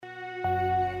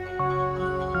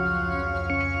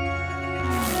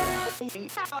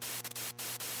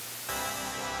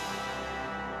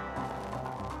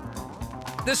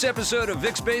This episode of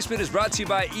Vic's Basement is brought to you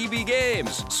by EB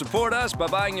Games. Support us by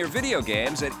buying your video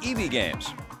games at EB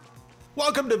Games.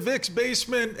 Welcome to Vic's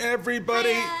Basement,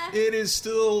 everybody. Hiya. It is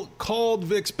still called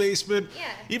Vic's Basement.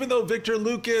 Yeah. Even though Victor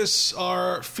Lucas,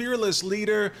 our fearless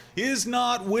leader, is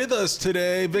not with us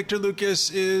today. Victor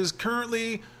Lucas is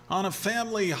currently on a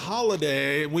family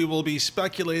holiday. We will be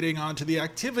speculating onto the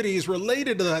activities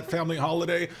related to that family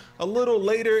holiday a little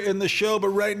later in the show. But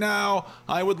right now,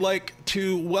 I would like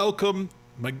to welcome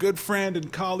my good friend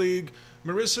and colleague,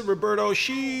 Marissa Roberto.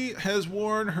 She has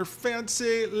worn her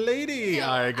fancy lady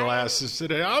eyeglasses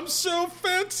today. I'm so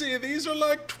fancy. These are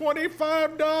like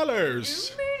 $25.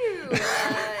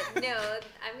 No,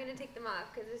 I'm gonna take them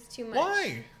off because it's too much.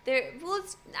 Why?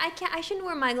 I shouldn't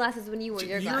wear my glasses when you wear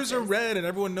your glasses. Yours are red, and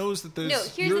everyone knows that there's. No,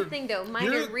 here's the thing though.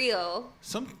 Mine are real.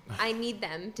 Some. I need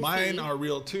them to Mine see. are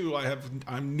real too.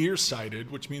 I'm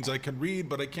nearsighted, which means I can read,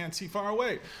 but I can't see far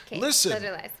away. Okay, Listen. those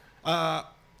are lies.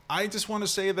 I just want to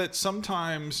say that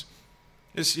sometimes,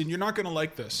 and you're not going to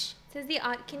like this. Says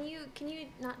can you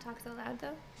not talk so loud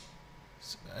though?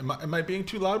 Am I being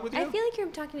too loud with you? I feel like you're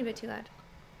talking a bit too loud.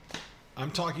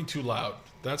 I'm talking too loud.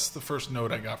 That's the first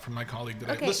note I got from my colleague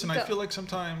today. Okay, Listen, I go. feel like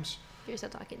sometimes You're still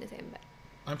talking the same, but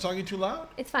I'm talking too loud.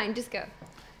 it's fine. Just go.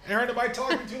 Aaron, am I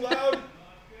talking too loud?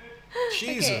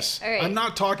 Jesus. Okay, all right. I'm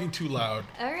not talking too loud.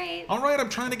 All right. All right, I'm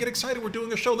trying to get excited. We're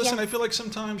doing a show. Listen, Yes. I feel like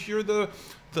sometimes you're the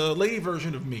lady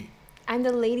version of me. I'm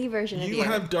the lady version of you. You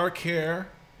have dark hair.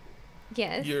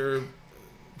 Yes. You're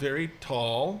very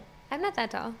tall. I'm not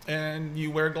that tall. And you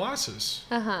wear glasses.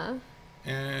 Uh-huh.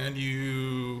 And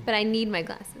you... But I need my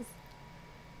glasses.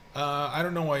 I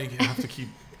don't know why you have to keep...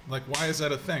 Like, why is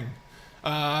that a thing?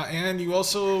 And you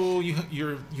also...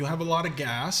 You have a lot of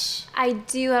gas. I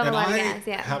do have And a lot of I gas,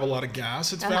 yeah. have a lot of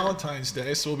gas. It's Uh-huh. Valentine's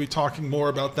Day, so we'll be talking more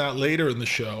about that later in the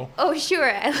show. Oh,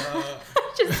 sure. I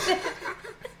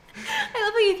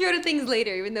love how you throw to things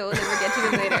later, even though we'll never get to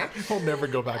them later. We'll never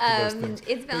go back to those things.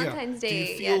 It's But yeah, Valentine's do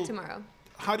you Day, tomorrow.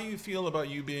 How do you feel about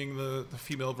you being the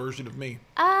female version of me?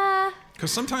 Uh,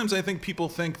 Because sometimes I think people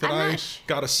think that I'm I not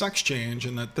got a sex change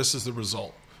and that this is the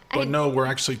result. But I- no, we're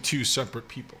actually two separate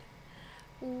people.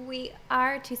 we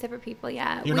are two separate people,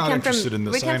 yeah. You're we not come interested in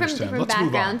this, We I come from understand. different Let's move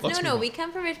on. backgrounds. Let's No, move on. we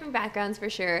come from different backgrounds for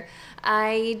sure.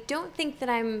 I don't think that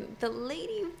I'm the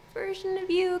lady version of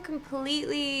you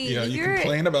completely. Yeah, you You're-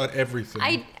 complain about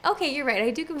everything. Okay, you're right. I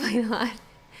do complain a lot.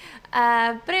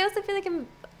 But I also feel like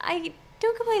I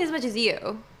don't complain as much as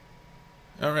you.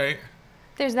 All right.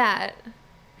 There's that.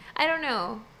 I don't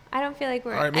know. I don't feel like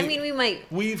we're. All right, I mean, we might.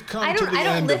 We've come I to don't. the I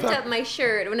don't end lift of that. up my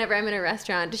shirt whenever I'm in a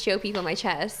restaurant to show people my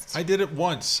chest. I did it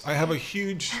once. I have a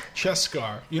huge chest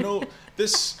scar. You know,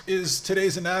 this is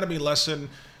today's anatomy lesson.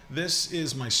 This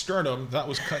is my sternum that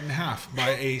was cut in half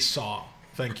by a saw.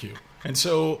 Thank you. And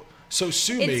so sue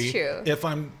It's me true. if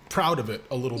I'm proud of it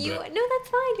a little No, bit. that's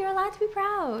fine. You're allowed to be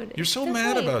proud. You're so It's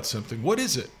mad okay. about something. What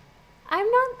is it? I'm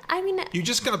not. I mean, You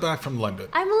just got back from London.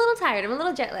 I'm a little tired. I'm a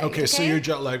little jet lagged. Okay, so you're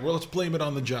jet lag. Well, let's blame it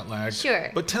on the jet lag. Sure.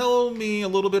 But tell me a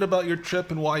little bit about your trip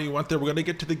and why you went there. We're going to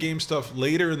get to the game stuff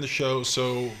later in the show,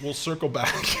 so we'll circle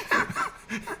back.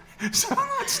 So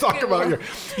let's talk Good about one.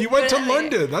 you went to Good one.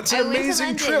 London. That's an I went to amazing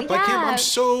London, trip. yeah. I'm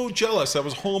so jealous. I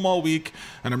was home all week,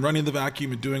 and I'm running the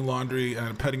vacuum and doing laundry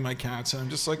and petting my cats, and I'm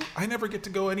just like, I never get to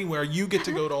go anywhere. You get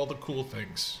to go to all the cool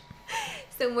things.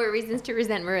 Some more reasons to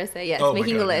resent Marissa. Yes, Oh my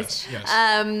making God, a list.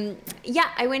 yes. Yeah,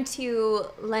 I went to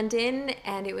London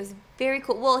and it was very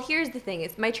cool. Well, here's the thing: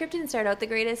 is my trip didn't start out the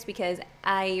greatest because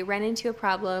I ran into a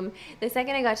problem the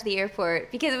second I got to the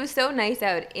airport because it was so nice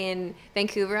out in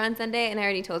Vancouver on Sunday, and I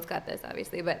already told Scott this,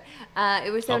 obviously, but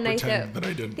it was so I'll nice pretend out. that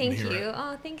I didn't Thank hear you. it.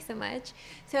 Oh, thanks so much.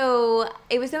 So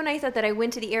it was so nice out that I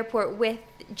went to the airport with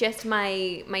just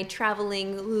my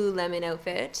traveling Lululemon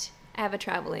outfit. I have a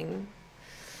traveling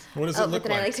What does it outfit look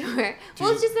that I like like? to wear. Do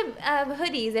Well, you- it's just a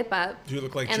hoodie, zip up, Do you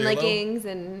look like and J-Lo? leggings,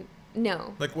 and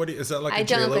no. Like what? Is that like I a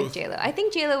don't J-Lo? look like J-Lo. I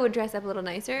think J-Lo would dress up a little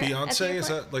nicer. at the Beyonce? Is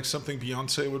airport. that like something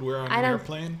Beyonce would wear on I an don't.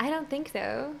 airplane? I don't think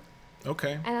so.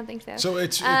 Okay. I don't think so. So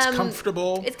it's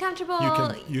comfortable. It's comfortable.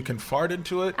 You can fart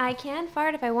into it. I can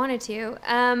fart if I wanted to.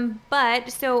 But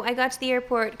so I got to the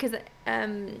airport because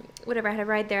whatever, I had a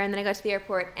ride there, and then I got to the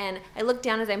airport and I looked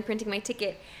down as I'm printing my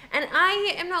ticket, and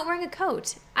I am not wearing a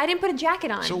coat. I didn't put a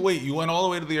jacket on. So wait, you went all the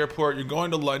way to the airport. You're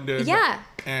going to London. Yeah.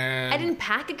 And I didn't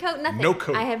pack a coat. Nothing. No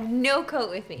coat. I have no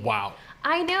coat with me. Wow.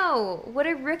 I know. What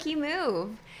a rookie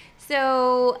move.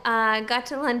 So got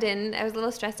to London. I was a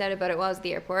little stressed out about it while I was at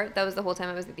the airport. That was the whole time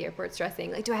I was at the airport,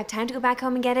 stressing. Like, do I have time to go back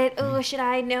home and get it? Oh, should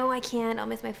I? No, I can't. I'll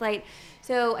miss my flight.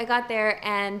 So I got there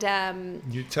and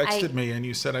You texted me and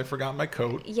you said I forgot my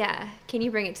coat. yeah, can you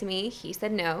bring it to me? He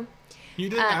said no. You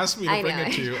didn't ask me to bring know,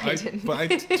 it to you. I didn't.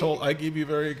 But I gave you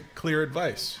very clear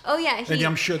advice. Oh, yeah. And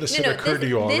I'm sure this had occurred to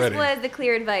you already. This was the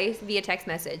clear advice via text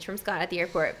message from Scott at the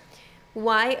airport.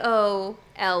 YOLO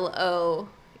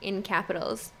in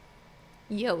capitals.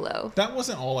 YOLO. That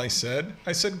wasn't all I said.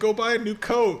 I said go buy a new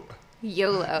coat.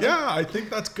 YOLO. Yeah, I think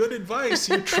that's good advice.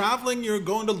 You're traveling, you're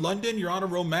going to London, you're on a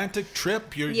romantic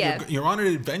trip, you're on an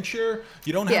adventure,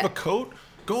 you don't have a coat.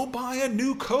 Go buy a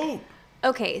new coat.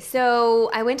 Okay,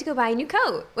 so I went to go buy a new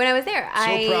coat when I was there.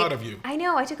 So proud of you. I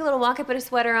know. I took a little walk. I put a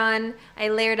sweater on. I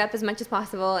layered up as much as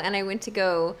possible, and I went to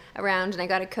go around, and I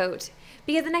got a coat.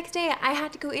 Because the next day, I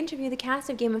had to go interview the cast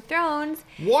of Game of Thrones.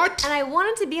 What? And I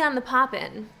wanted to be on the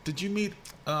Poppin'. Did you meet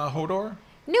Hodor?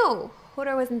 No,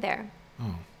 Hodor wasn't there.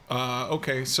 Oh.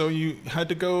 Okay, so you had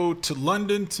to go to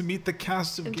London to meet the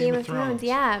cast of Game of Thrones.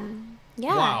 Yeah.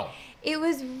 Wow. It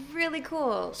was really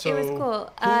cool. So it was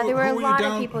cool. Who there were a lot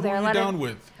down, of people there. Who were you down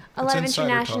with? A lot of It's insider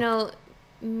international talk.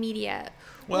 media.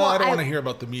 Well, I don't want to hear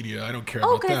about the media. I don't care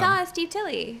about because them. I saw Steve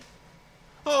Tilley.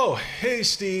 Oh, hey,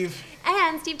 Steve.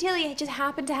 And Steve Tilley just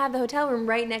happened to have the hotel room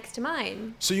right next to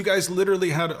mine. So you guys literally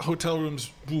had hotel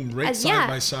rooms, boom, side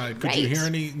by side. Could you right. hear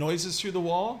any noises through the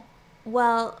wall?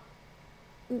 Well,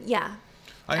 yeah.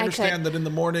 I understand that in the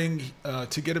morning,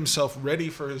 to get himself ready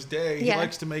for his day, he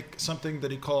likes to make something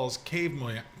that he calls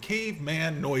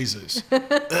caveman noises.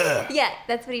 Yeah,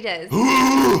 that's what he does.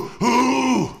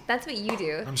 That's what you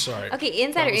do. I'm sorry. Okay,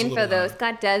 insider info though,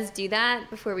 Scott does do that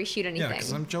before we shoot anything. Yeah,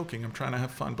 because I'm joking. I'm trying to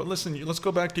have fun. But listen, let's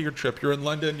go back to your trip. You're in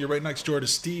London. You're right next door to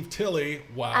Steve Tilley.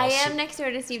 Wow. I am next door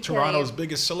to Steve Tilley. Toronto's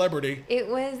biggest celebrity. It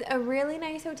was a really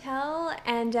nice hotel,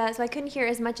 and so I couldn't hear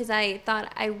as much as I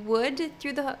thought I would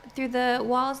through the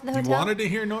walls of the hotel. You wanted to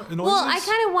hear noises? Well, I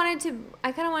kind of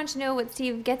wanted to know what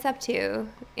Steve gets up to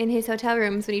in his hotel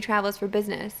rooms when he travels for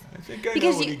business. I think I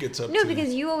know what he gets up to. No,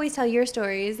 because you always tell your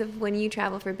stories of when you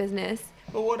travel for business.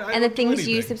 And the things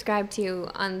you subscribe to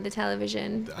on the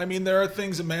television. I mean, there are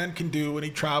things a man can do when he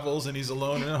travels and he's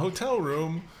alone in a hotel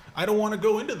room. I don't want to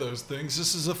go into those things.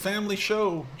 This is a family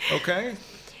show, okay?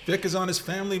 Vic is on his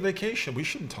family vacation. We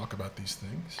shouldn't talk about these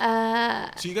things.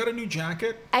 So you got a new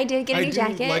jacket? I did get a new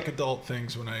jacket. I do like adult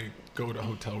things when I go to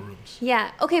hotel rooms.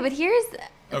 Yeah. Okay, but here's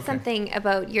something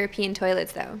about European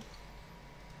toilets, though.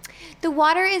 The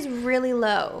water is really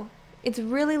low. It's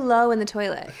really low in the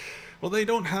toilet. Well, they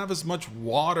don't have as much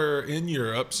water in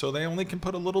Europe, so they only can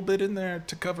put a little bit in there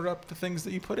to cover up the things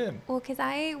that you put in. Well, because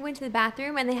I went to the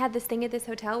bathroom, and they had this thing at this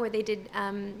hotel where they did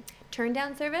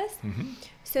turn-down service. Mm-hmm.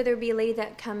 So there would be a lady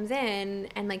that comes in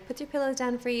and, like, puts your pillows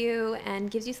down for you and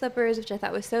gives you slippers, which I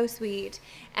thought was so sweet.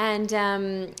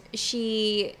 And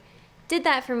she did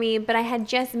that for me, but I had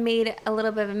just made a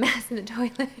little bit of a mess in the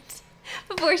toilet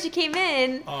before she came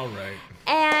in. All right.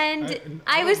 And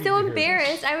I was so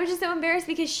embarrassed. I was just so embarrassed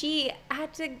because she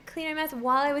had to clean my mess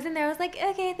while I was in there. I was like,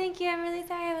 okay, thank you. I'm really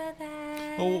sorry about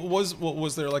that. Well,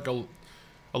 was there like a long...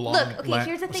 Look, okay,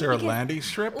 here's the thing. Was there a landing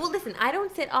strip? Well, listen, I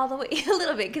don't sit all the way, a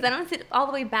little bit, because I don't sit all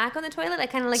the way back on the toilet. I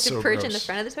kind of like to perch in the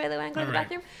front of the toilet when I go to the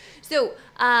bathroom. So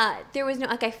there was no,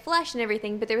 like, I flushed and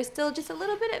everything, but there was still just a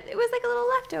little bit of, it was like a little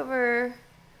leftover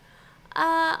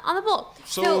on the bowl.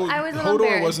 So I was a little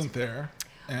embarrassed. Hodor wasn't there.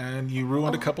 And you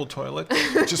ruined a couple toilets?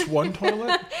 Just one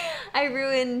toilet? I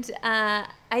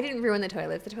didn't ruin the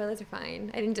toilets. The toilets are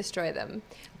fine. I didn't destroy them.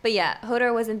 But yeah,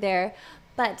 Hodor wasn't there.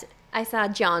 But I saw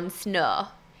Jon Snow.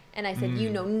 And I said, you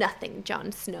know nothing,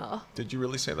 Jon Snow. Did you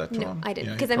really say that to him? No, I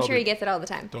didn't. Because I'm sure he gets it all the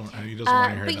time. He doesn't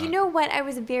want to hear but that. You know what I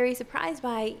was very surprised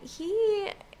by?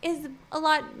 He is a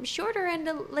lot shorter and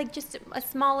just a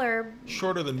smaller...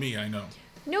 Shorter than me, I know.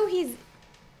 No, he's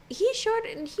short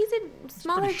and he's a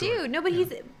smaller dude. No,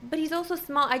 but he's also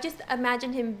small. I just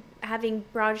imagine him having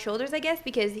broad shoulders, I guess,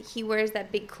 because he wears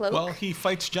that big cloak. Well, he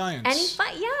fights giants. And he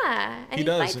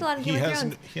fights a lot in Game of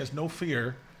Thrones. He has no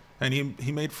fear, and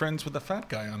he made friends with the fat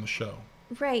guy on the show.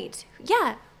 Right.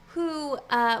 Yeah. Who?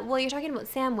 Well, you're talking about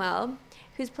Samwell,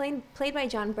 who's played by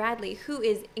John Bradley, who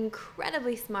is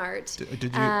incredibly smart.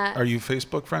 Are you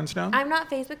Facebook friends now? I'm not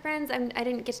Facebook friends. I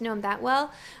didn't get to know him that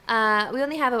well. We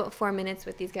only have about 4 minutes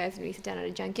with these guys when we sit down at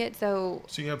a junket. So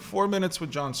you have 4 minutes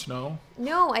with Jon Snow?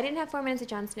 No, I didn't have 4 minutes with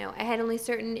Jon Snow. I had only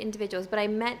certain individuals, but I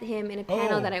met him in a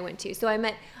panel that I went to. So I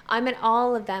met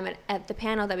all of them at the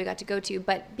panel that we got to go to.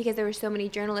 But because there were so many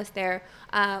journalists there,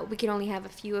 we could only have a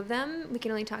few of them. We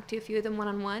could only talk to a few of them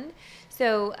one-on-one.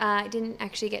 So I didn't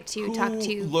actually get to talk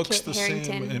to Who looks Kit the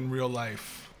Harington. same in real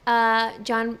life?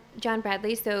 John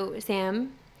Bradley, so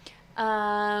Sam.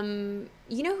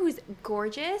 You know who's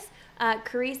gorgeous?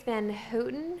 Carice Van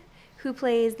Houten, who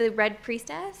plays the Red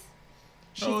Priestess.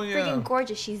 She's freaking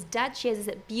gorgeous. She's Dutch. She has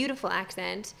this beautiful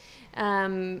accent.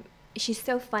 She's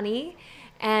so funny.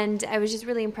 And I was just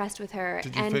really impressed with her.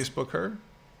 Did you Facebook her?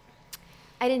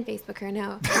 I didn't Facebook her,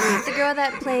 no. The girl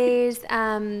that plays,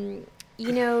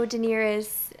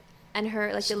 Daenerys and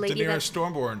her, like the lady Daenerys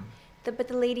Stormborn. But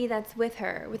the lady that's with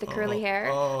her, with the curly hair.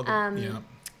 Yeah.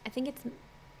 I think it's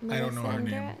I don't know her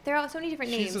name. There are so many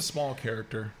different names. She's a small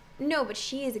character. No, but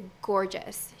she is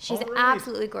gorgeous. She's All right.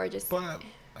 absolutely gorgeous. But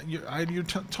you're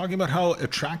talking about how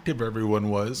attractive everyone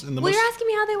was. And you're asking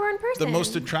me how they were in person. The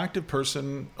most attractive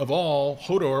person of all,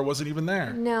 Hodor, wasn't even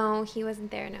there. No, he wasn't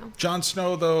there, no. Jon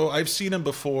Snow, though, I've seen him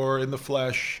before in the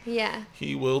flesh. Yeah.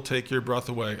 He will take your breath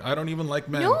away. I don't even like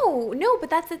men. No,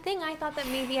 but that's the thing. I thought that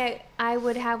maybe I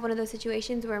would have one of those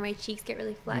situations where my cheeks get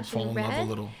really flushed and red. Fall in love a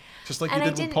little. Just like and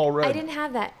you did with Paul Rudd. I didn't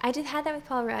have that. I did have that with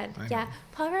Paul Rudd. Yeah.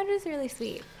 Paul Rudd was really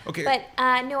sweet. Okay. But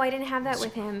no, I didn't have that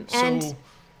with him. And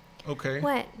okay.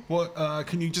 What? Well,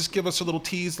 can you just give us a little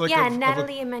tease?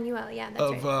 Natalie Emmanuel. Yeah,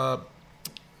 that's right.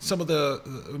 Some of the,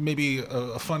 maybe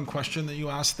a fun question that you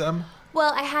asked them?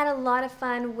 Well, I had a lot of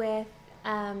fun with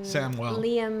Samwell,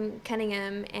 Liam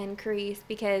Cunningham, and Carice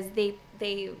because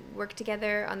they work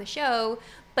together on the show.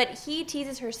 But he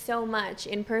teases her so much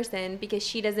in person because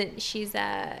she doesn't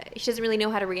really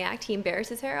know how to react. He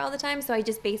embarrasses her all the time. So I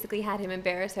just basically had him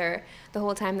embarrass her the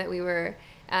whole time that we were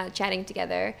chatting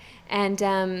together.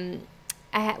 And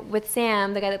with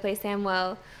Sam, the guy that plays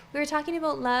Samwell, we were talking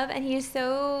about love, and he is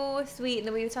so sweet. And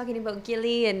then we were talking about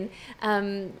Gilly and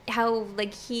how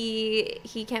like he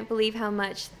can't believe how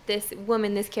much this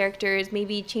character is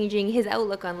maybe changing his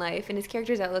outlook on life and his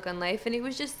character's outlook on life. And it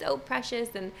was just so precious.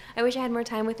 And I wish I had more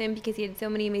time with him because he had so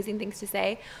many amazing things to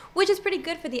say, which is pretty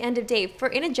good for the end of day. For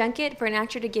in a junket, for an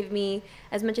actor to give me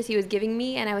as much as he was giving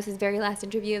me, and I was his very last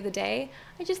interview of the day,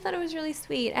 I just thought it was really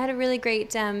sweet. I had a really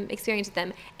great experience with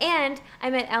them. And I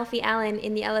met Alfie Allen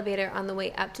in the elevator on the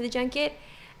way up to the junket,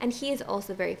 and he is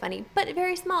also very funny, but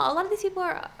very small. A lot of these people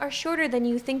are shorter than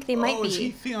you think they might be. Is he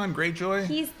Theon Greyjoy?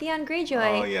 He's Theon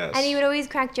Greyjoy. Oh, yes. And he would always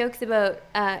crack jokes about,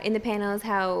 in the panels,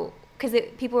 how, because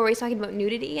people were always talking about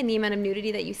nudity and the amount of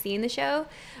nudity that you see in the show.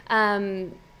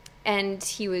 And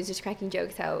he was just cracking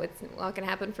jokes how it's not going to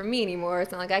happen for me anymore.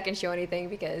 It's not like I can show anything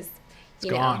because, it's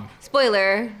gone.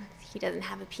 Spoiler, he doesn't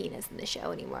have a penis in the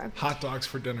show anymore. Hot dogs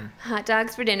for dinner. Hot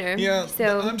dogs for dinner. Yeah,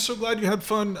 so I'm so glad you had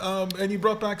fun. And you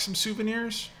brought back some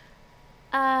souvenirs?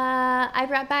 I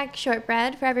brought back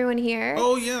shortbread for everyone here.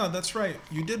 Oh, yeah, that's right.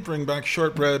 You did bring back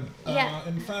shortbread. Yeah.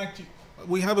 In fact,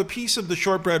 we have a piece of the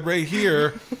shortbread right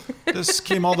here. This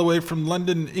came all the way from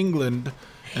London, England.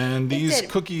 And these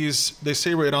cookies, they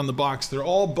say right on the box, they're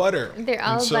all butter. They're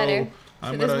all butter.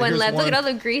 So there's one left. Look at all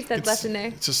the grease that's left in there.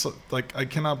 It's just like, I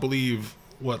cannot believe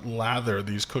what lather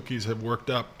these cookies have worked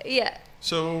up. Yeah.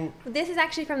 So this is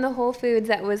actually from the Whole Foods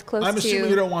that was close to... I'm assuming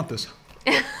you don't want this.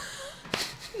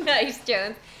 Nice,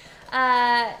 Jones.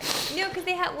 No, because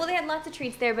they had lots of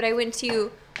treats there, but I went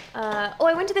to...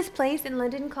 I went to this place in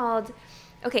London called...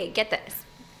 Okay, get this.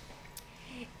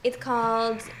 It's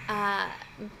called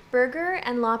Burger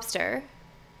and Lobster.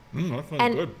 That sounds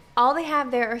and good. All they have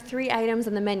there are 3 items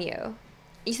on the menu.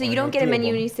 So you don't get a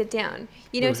menu when you sit down.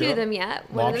 You know 2 of them, yeah.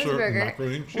 One of them is burger.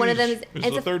 Macaroni and cheese. One of them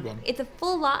is the third one. It's a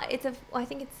full I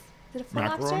think it's... Is it a full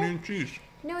lobster? Macaroni and cheese.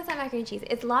 No, it's not macaroni and cheese.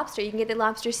 It's lobster. You can get the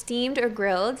lobster steamed or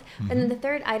grilled. Mm-hmm. And then the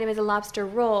third item is a lobster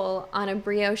roll on a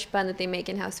brioche bun that they make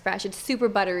in-house fresh. It's super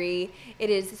buttery.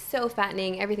 It is so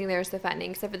fattening. Everything there is so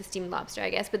fattening except for the steamed lobster, I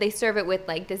guess. But they serve it with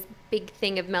like this big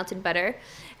thing of melted butter.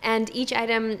 And each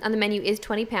item on the menu is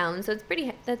 £20. So it's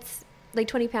that's like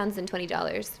 £20 and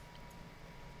 $20.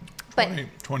 But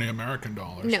 20 American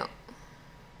dollars. No.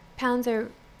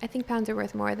 I think pounds are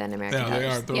worth more than American dollars. Yeah, they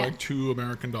are. They're like $2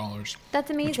 American. That's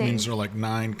amazing. Which means they're like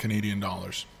 $9 Canadian.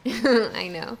 I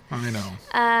know.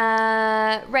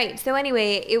 Right. So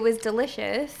anyway, it was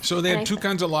delicious. So they had 2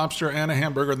 kinds of lobster and a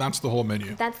hamburger, and that's the whole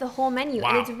menu. That's the whole menu. Wow.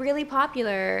 And it's really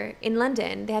popular in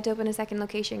London. They had to open a second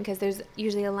location because there's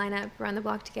usually a lineup around the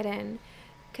block to get in.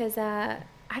 Because,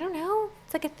 I don't know.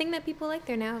 It's like a thing that people like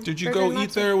there now. Did you go eat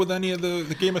there with any of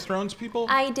the Game of Thrones people?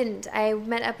 I didn't. I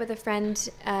met up with a friend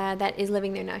that is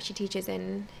living there now. She teaches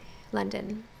in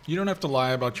London. You don't have to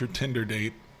lie about your Tinder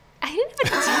date. I didn't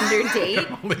have a Tinder date.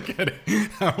 I'm only kidding.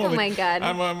 Oh my God.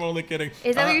 I'm only kidding.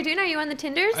 Is that what you're doing? Are you on the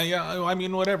Tinders? Yeah, I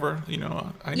mean, whatever. You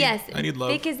know, I need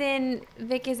love. Vic is in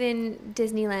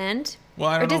Disneyland. Well,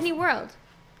 I don't know Disney World.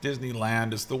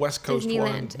 Disneyland is the West Coast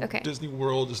Disneyland, one. okay. Disney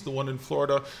World is the one in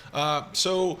Florida.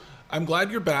 So I'm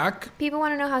glad you're back. People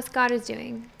want to know how Scott is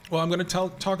doing. Well, I'm going to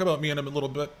talk about me in a little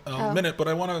bit, minute, but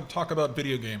I want to talk about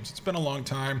video games. It's been a long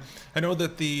time. I know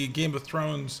that the Game of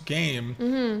Thrones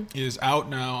game is out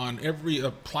now on every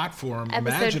platform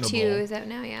imaginable. Episode 2 is out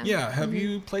now, yeah. Yeah. Have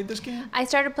you played this game? I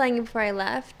started playing it before I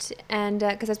left, and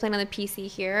because I was playing on the PC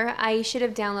here. I should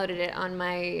have downloaded it on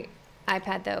my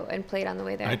iPad, though, and played on the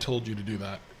way there. I told you to do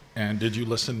that. And did you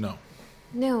listen? No.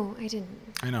 No, I didn't.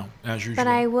 I know, as usual.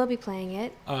 But I will be playing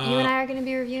it. You and I are going to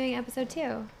be reviewing episode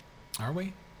 2. Are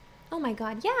we? Oh my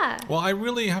god, yeah. Well, I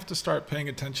really have to start paying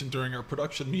attention during our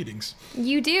production meetings.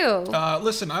 You do.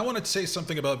 Listen, I want to say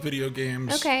something about video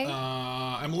games. Okay.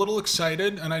 I'm a little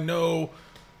excited, and I know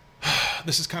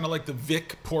this is kind of like the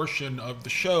Vic portion of the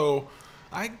show.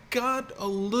 I got a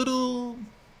little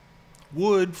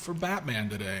wood for Batman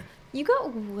today. You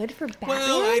got wood for Batman?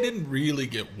 Well, I didn't really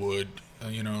get wood,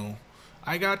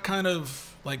 I got kind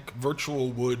of like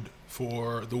virtual wood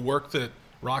for the work that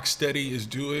Rocksteady is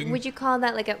doing. Would you call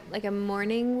that like a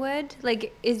morning wood?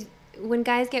 Like, when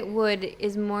guys get wood,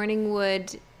 is morning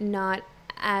wood not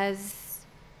as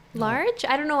large?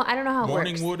 I don't know how it works.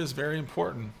 Morning wood is very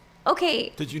important.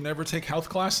 Okay. Did you never take health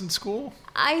class in school?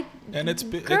 And it's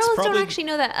girls probably, don't actually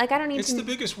know that. Like, I don't need It's the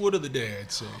biggest wood of the day,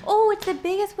 I'd say. Oh, it's the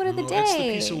biggest wood of the day. It's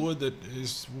the piece of wood that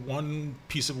is one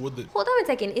piece of wood that... Hold on a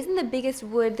second. Isn't the biggest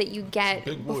wood that you get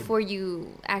big wood. before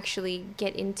you actually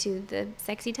get into the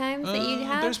sexy times that you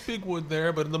have? There's big wood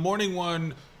there, but in the morning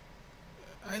one...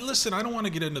 Listen, I don't want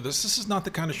to get into this. This is not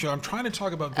the kind of show. I'm trying to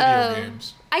talk about video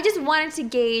games. I just wanted to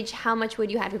gauge how much wood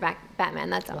you had for Batman,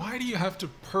 that's all. Why do you have to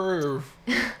perv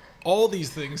all these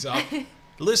things up?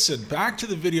 Listen, back to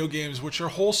the video games, which are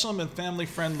wholesome and family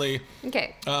friendly.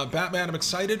 Okay. Batman, I'm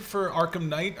excited for Arkham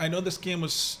Knight. I know this game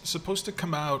was supposed to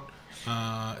come out.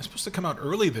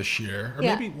 Early this year, or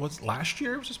maybe was last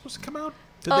year. Was it supposed to come out?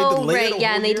 Did they delay it?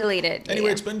 Yeah, and they delayed it.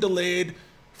 Anyway, it's been delayed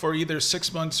for either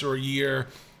 6 months or a year.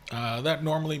 That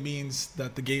normally means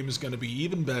that the game is going to be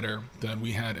even better than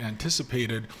we had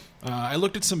anticipated. I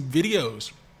looked at some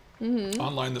videos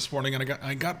online this morning, and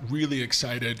I got really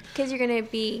excited. Because you're going to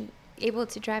be able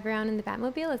to drive around in the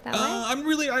Batmobile, is that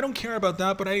right? I don't care about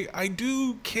that, but I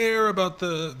do care about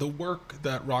the work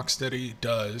that Rocksteady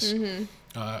does.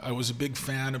 I was a big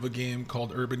fan of a game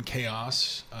called Urban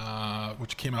Chaos,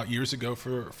 which came out years ago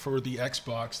for the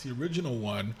Xbox, the original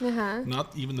one,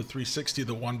 not even the 360,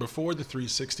 the one before the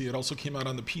 360. It also came out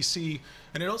on the PC,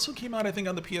 and it also came out, I think,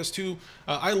 on the PS2.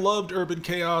 I loved Urban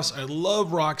Chaos. I love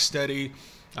Rocksteady.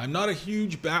 I'm not a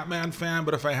huge Batman fan,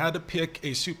 but if I had to pick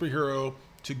a superhero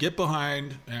to get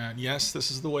behind, and yes, this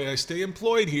is the way I stay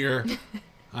employed here,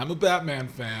 I'm a Batman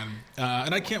fan,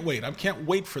 and I can't wait. I can't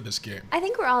wait for this game. I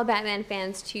think we're all Batman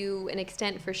fans to an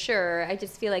extent, for sure. I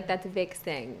just feel like that's Vic's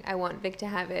thing. I want Vic to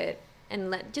have it and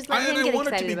let him get excited about it. I want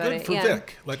it to be good for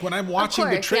Vic. Like when I'm watching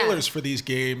the trailers for these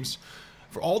games,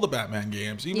 for all the Batman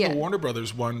games, even the Warner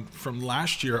Brothers one from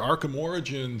last year, Arkham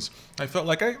Origins, I felt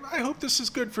like I hope this is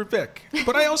good for Vic.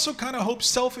 But I also kind of hope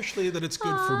selfishly that it's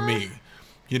good for me,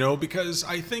 because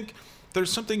I think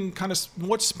there's something kind of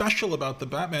what's special about the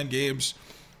Batman games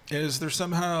is they're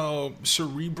somehow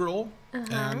cerebral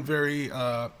and very,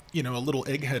 a little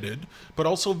egg-headed, but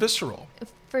also visceral.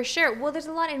 For sure. Well, there's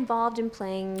a lot involved in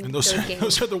playing those games.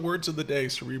 Those are the words of the day,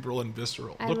 cerebral and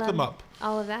visceral. Look them up.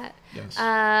 All of that. Yes.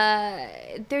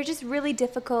 They're just really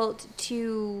difficult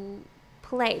to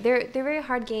play. They're very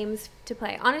hard games to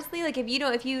play. Honestly, like if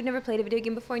you've never played a video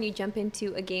game before and you jump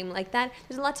into a game like that,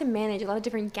 there's a lot to manage, a lot of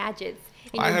different gadgets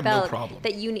in your belt. No problem.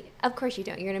 That you need. Of course you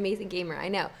don't. You're an amazing gamer, I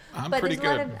know. But there's a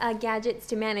lot of gadgets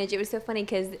to manage. It was so funny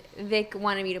because Vic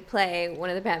wanted me to play one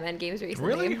of the Batman games recently.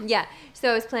 Really? Yeah.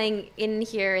 So I was playing in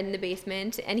here in the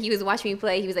basement, and he was watching me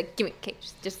play. He was like, "Give me, okay,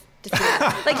 just do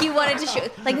that." Like he wanted to show,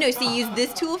 like, no, so you use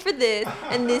this tool for this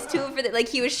and this tool for that. Like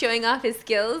he was showing off his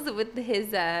skills with his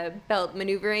belt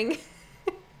maneuvering.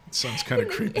 Sounds kind of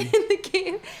creepy. In the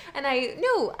game. And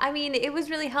it was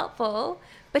really helpful,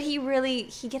 but he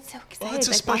gets so excited. Well, it's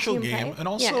a special game. And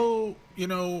also,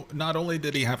 not only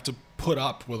did he have to put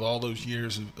up with all those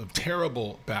years of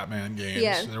terrible Batman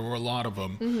games, there were a lot of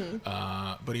them,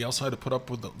 but he also had to put up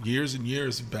with the years and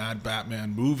years of bad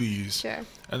Batman movies. Sure.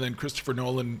 And then Christopher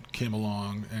Nolan came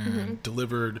along and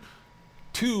delivered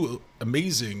 2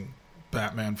 amazing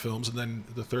Batman films, and then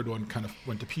the third one kind of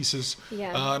went to pieces.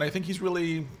 Yeah. And I think he's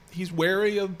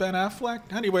wary of Ben Affleck.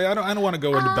 Anyway, I don't want to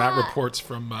go into bat reports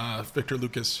from Victor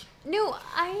Lucas. No,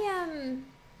 I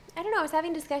don't know. I was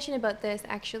having a discussion about this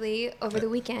actually over the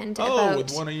weekend.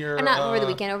 With one of your not over the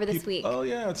weekend, over this week. Oh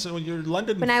yeah, so your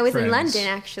London. When I was friends. in London,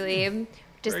 actually,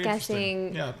 Very interesting.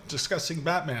 discussing. Yeah, discussing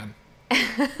Batman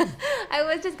I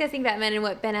was discussing Batman and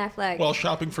what Ben Affleck while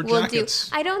shopping for will jackets.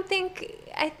 do. I don't think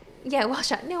well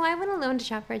shop. No, I went alone to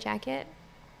shop for a jacket.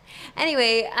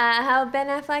 Anyway, how Ben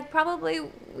Affleck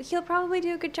he'll probably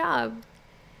do a good job.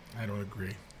 I don't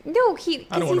agree. No, I don't he's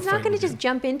wanna not fight going to with just you.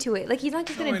 jump into it. Like he's not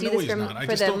just No, going I to do know this he's not. I for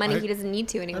just the don't- money I- he doesn't need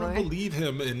to I anymore. don't believe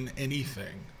him in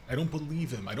anything. I don't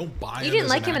believe him. I don't buy him. You didn't as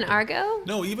like an him in actor. Argo?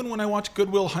 No, even when I watch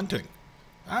Good Will Hunting.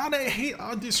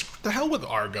 The hell with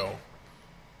Argo.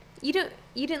 You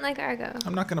didn't like Argo.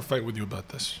 I'm not going to fight with you about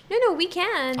this. No, we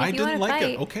can. If I you didn't want to like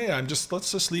fight. it. Okay,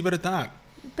 let's just leave it at that.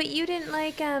 But you didn't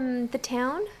like The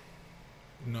Town?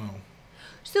 No.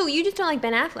 So you just don't like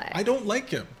Ben Affleck? I don't like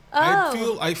him.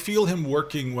 Oh. I feel him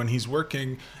working when he's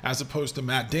working, as opposed to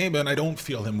Matt Damon. I don't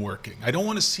feel him working. I don't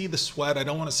want to see the sweat. I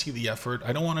don't want to see the effort.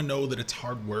 I don't want to know that it's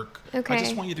hard work. Okay. I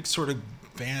just want you to sort of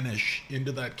vanish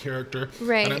into that character.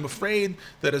 Right. And I'm afraid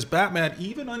that as Batman,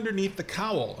 even underneath the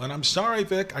cowl, and I'm sorry,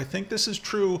 Vic, I think this is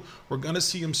true, we're going to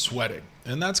see him sweating.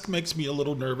 And that makes me a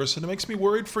little nervous, and it makes me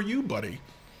worried for you, buddy.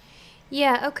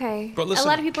 Yeah, okay. But listen- a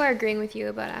lot of people are agreeing with you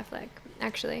about Affleck,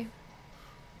 actually.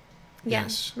 Yeah,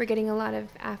 Yes. we're getting a lot of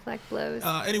Affleck blows.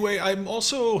 Anyway, I'm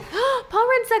also... Paul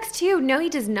Rudd sucks too. No, he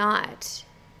does not.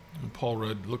 Paul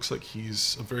Rudd looks like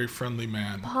he's a very friendly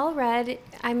man. Paul Rudd,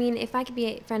 I mean, if I could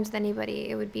be friends with anybody,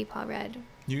 it would be Paul Rudd.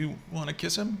 You want to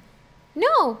kiss him?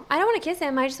 No, I don't want to kiss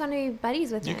him. I just want to be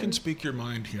buddies with You him. can speak your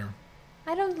mind here.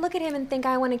 I don't look at him and think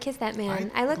I want to kiss that man.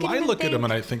 I look at him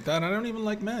and I think that. I don't even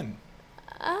like men.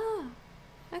 Oh,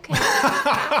 okay.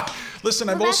 Listen,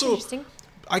 Well, I've that's also... interesting.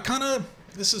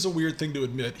 This is a weird thing to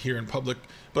admit here in public,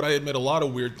 but I admit a lot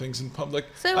of weird things in public.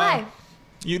 So do I.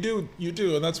 You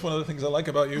do, and that's one of the things I like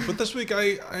about you. But this week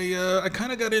I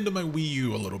kind of got into my Wii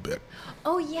U a little bit.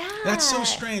 Oh, yeah. That's so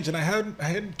strange, and I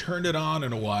hadn't turned it on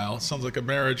in a while. Sounds like a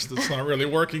marriage that's not really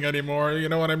working anymore. You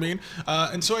know what I mean?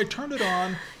 And so I turned it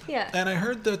on. Yeah. And I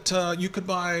heard that you could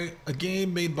buy a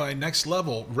game made by Next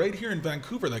Level right here in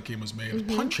Vancouver. That game was made,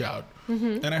 Punch-Out.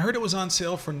 And I heard it was on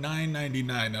sale for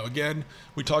 $9.99. Now again,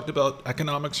 we talked about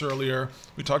economics earlier.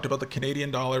 We talked about the Canadian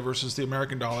dollar versus the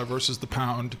American dollar versus the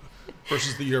pound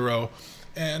versus the euro,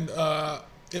 and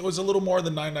it was a little more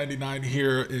than $9.99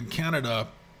 here in Canada.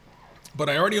 But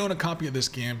I already own a copy of this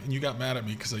game, and you got mad at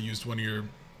me because I used one of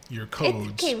your codes.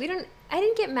 Okay, I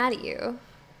didn't get mad at you.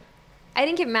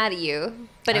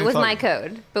 But it I was thought- my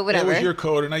code. But whatever. It was your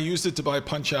code, and I used it to buy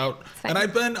Punch-Out. Fine. And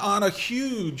I've been on a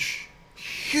huge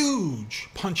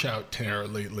Punch-Out tear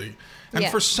lately. And Yeah.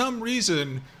 for some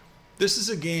reason, this is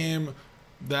a game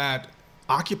that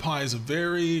occupies a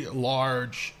very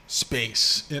large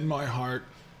space in my heart.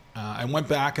 I went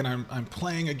back and I'm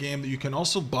playing a game that you can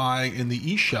also buy in the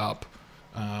eShop.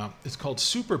 It's called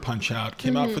Super Punch-Out.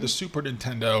 Came out for the Super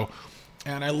Nintendo.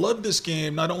 And I love this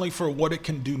game not only for what it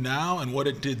can do now and what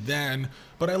it did then,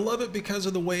 but I love it because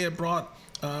of the way it brought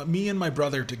me and my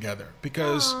brother together.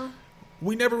 Because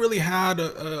we never really had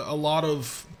a lot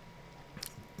of,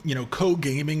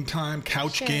 co-gaming time,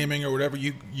 couch Sure. gaming or whatever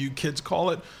you kids call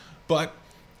it. But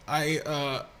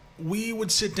we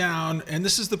would sit down, and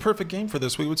this is the perfect game for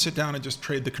this. We would sit down and just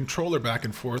trade the controller back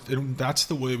and forth, and that's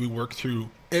the way we work through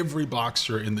every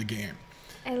boxer in the game.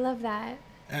 I love that.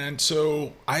 And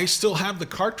so I still have the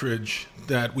cartridge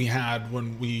that we had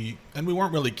when we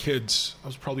weren't really kids. I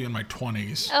was probably in my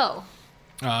 20s. Oh.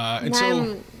 And Now so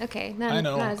I'm, okay, now I I'm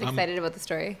know, not as I'm- excited about the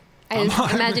story. I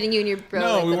was imagining you and your bro.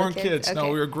 No, like we little weren't kids. Okay.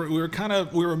 No,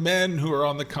 we were men who were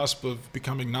on the cusp of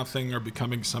becoming nothing or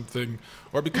becoming something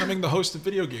or becoming the host of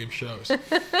video game shows.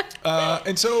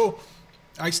 And so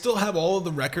I still have all of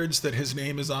the records that his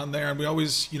name is on there. And we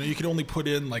always, you could only put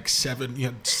in like you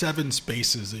had 7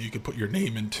 spaces that you could put your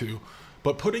name into.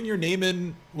 But putting your name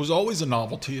in was always a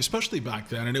novelty, especially back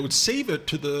then. And it would save it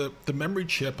to the memory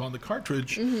chip on the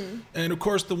cartridge. And of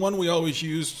course, the one we always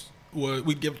used,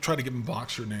 we'd try to give him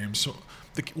boxer names. So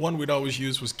the one we'd always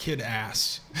use was Kid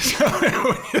Ass. So it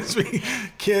would just be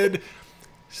Kid,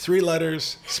 3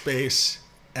 letters, space,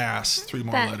 Ass, 3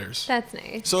 more letters. That's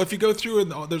nice. So if you go through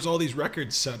and there's all these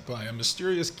records set by a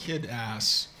mysterious Kid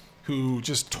Ass who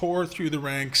just tore through the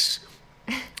ranks.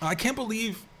 I can't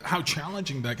believe how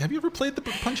challenging that. Have you ever played the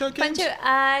Punch-Out games?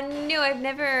 Punch-Out? No, I've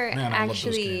never Man, I love those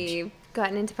actually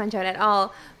gotten into Punch-Out at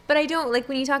all. But I don't, like,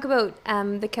 when you talk about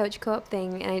the couch co-op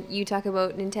thing, and you talk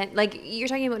about Nintendo, like, you're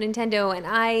talking about Nintendo, and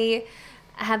I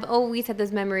have always had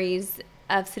those memories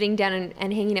of sitting down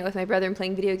and hanging out with my brother and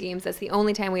playing video games. That's the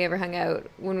only time we ever hung out.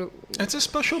 It's a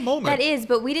special moment. That is,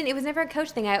 but it was never a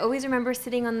couch thing. I always remember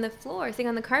sitting on the floor, sitting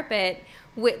on the carpet,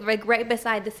 like right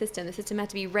beside the system. The system had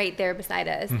to be right there beside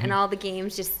us, and all the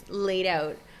games just laid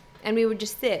out. And we would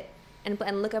just sit.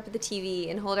 and look up at the TV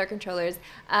and hold our controllers.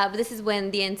 But this is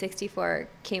when the N64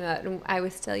 came out, and I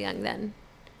was still young then.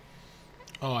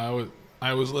 Oh,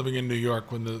 I was living in New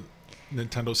York when the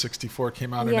Nintendo 64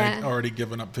 came out, and I'd already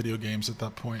given up video games at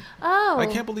that point. Oh. I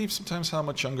can't believe sometimes how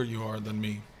much younger you are than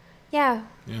me. Yeah.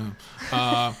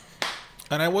 Yeah.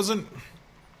 And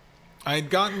I'd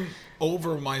gotten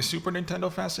over my Super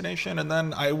Nintendo fascination, and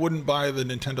then I wouldn't buy the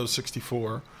Nintendo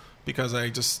 64 because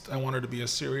I wanted to be a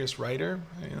serious writer.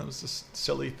 You know, it was this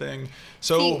silly thing.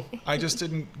 So I just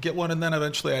didn't get one, and then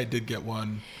eventually I did get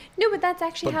one. No, but that's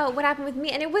actually what happened with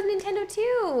me. And it was Nintendo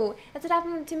too. That's what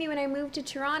happened to me when I moved to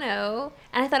Toronto.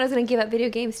 And I thought I was going to give up video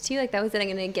games too. Like, that was it. I'm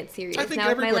going to get serious now with my life.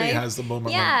 I think everybody has the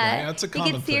moment like that. That's a common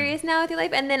thing. You get serious now with your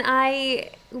life. And then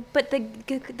but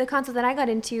the console that I got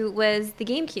into was the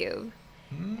GameCube.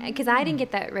 Because I didn't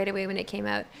get that right away when it came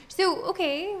out. So,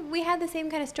 okay, we had the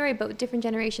same kind of story, but with different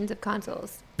generations of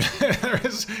consoles.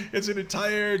 It's an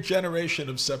entire generation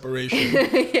of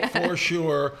separation, for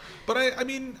sure. But I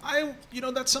mean,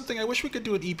 that's something, I wish we could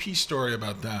do an EP story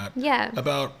about that. Yeah.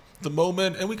 About the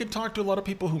moment, and we could talk to a lot of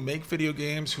people who make video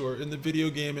games, who are in the video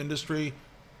game industry.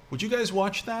 Would you guys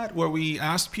watch that, where we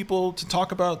asked people to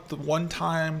talk about the one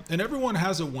time, and everyone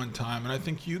has a one time, and I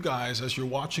think you guys, as you're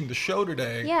watching the show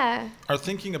today, are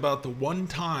thinking about the one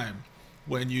time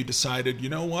when you decided, you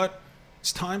know what,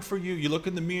 it's time for you. You look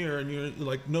in the mirror and you're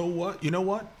like, you know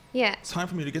what? Yeah. It's time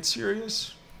for me to get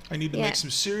serious. I need to make some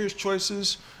serious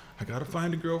choices. I got to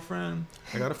find a girlfriend.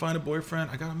 I got to find a boyfriend.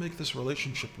 I got to make this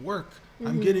relationship work.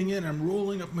 I'm getting in. I'm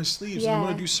rolling up my sleeves. And I'm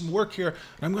going to do some work here. And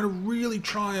I'm going to really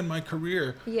try in my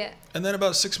career. Yeah. And then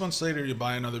about 6 months later, you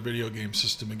buy another video game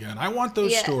system again. I want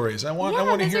those stories. I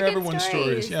want to hear everyone's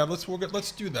stories. Yeah,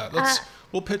 let's do that.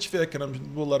 We'll pitch Vic,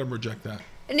 and we'll let him reject that.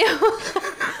 No.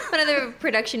 Another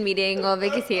production meeting while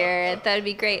Vic is here. That would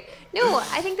be great. No,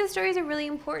 I think those stories are really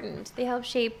important. They help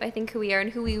shape, I think, who we are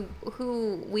and who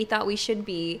we thought we should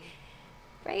be.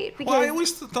 Right? Because I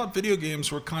always thought video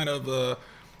games were kind of a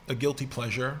guilty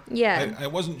pleasure. Yeah. I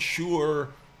wasn't sure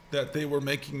that they were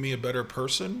making me a better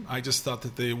person. I just thought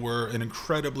that they were an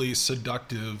incredibly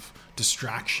seductive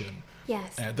distraction.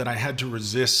 Yes. That I had to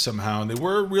resist somehow. And they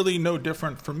were really no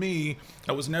different for me.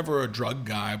 I was never a drug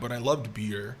guy, but I loved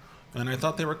beer. And I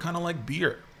thought they were kind of like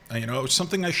beer. You know, it was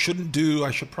something I shouldn't do.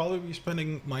 I should probably be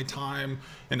spending my time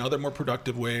in other more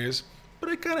productive ways. But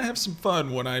I kind of have some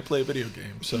fun when I play video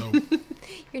games. So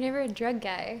you're never a drug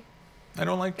guy. I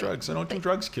don't like drugs. I don't do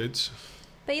drugs, kids.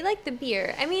 But you like the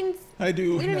beer. I mean, I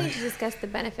do. We don't need to discuss the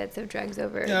benefits of drugs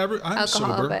over I'm alcohol.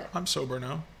 Sober. But I'm sober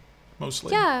now,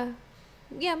 mostly.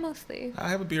 Yeah, mostly. I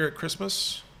have a beer at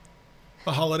Christmas,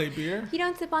 a holiday beer. You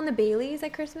don't sip on the Baileys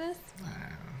at Christmas?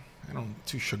 I don't.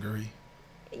 Too sugary.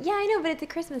 Yeah, I know, but it's a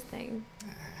Christmas thing.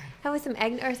 How was some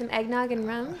eggnog and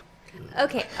rum?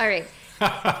 Okay, all right.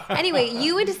 Anyway,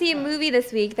 you went to see a movie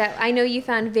this week that I know you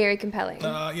found very compelling.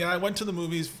 Yeah, I went to the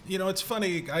movies. You know, it's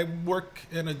funny. I work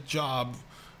in a job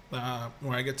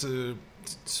where I get to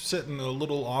sit in a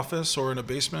little office or in a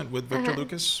basement with Victor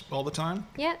Lucas all the time.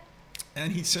 Yeah.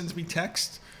 And he sends me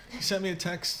texts. He sent me a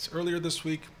text earlier this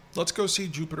week. Let's go see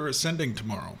Jupiter Ascending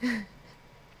tomorrow. And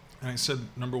I said,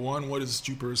 number one, what is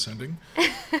Jupiter Ascending?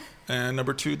 And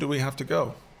number two, do we have to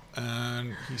go?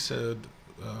 And he said,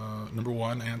 number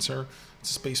one, answer, it's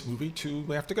a space movie. Two,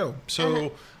 we have to go.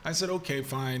 So I said, okay,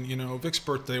 fine. You know, Vic's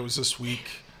birthday was this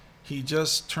week. He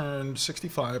just turned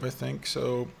 65, I think,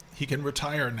 so he can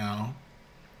retire now.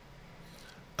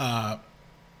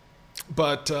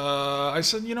 But I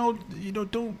said,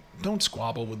 don't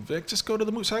squabble with Vic. Just go to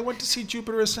the movie. So I went to see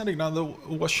Jupiter Ascending. Now the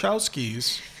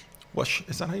Wachowskis,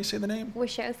 is that how you say the name?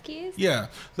 Wachowskis? Yeah,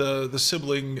 the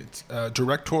sibling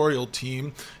directorial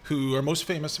team who are most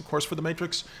famous, of course, for The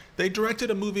Matrix. They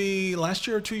directed a movie last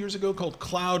year or 2 years ago called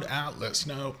Cloud Atlas.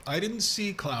 Now, I didn't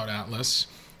see Cloud Atlas.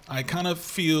 I kind of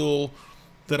feel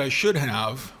that I should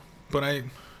have, but I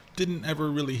didn't ever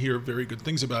really hear very good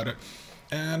things about it.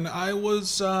 And I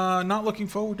was not looking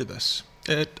forward to this.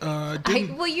 You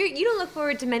don't look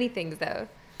forward to many things, though.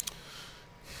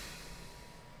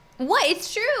 What?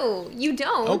 It's true. You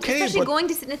don't. Okay, especially going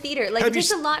to sit in a theater. Like, it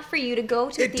takes a lot for you to go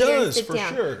to a theater and sit down. It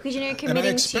does, for sure. Because you're committing to... And I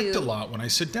expect a lot when I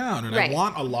sit down. And I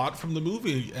want a lot from the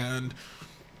movie. And,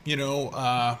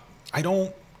 I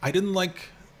didn't like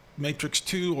Matrix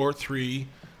 2 or 3.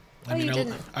 I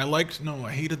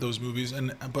hated those movies.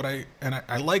 But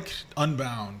I liked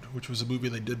Unbound, which was a movie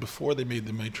they did before they made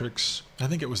The Matrix. I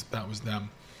think that was them.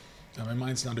 My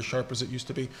mind's not as sharp as it used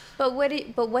to be. But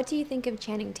what do you think of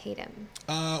Channing Tatum?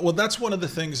 Well, that's one of the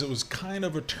things that was kind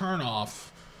of a turnoff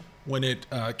when it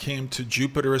came to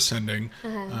Jupiter Ascending.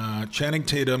 Channing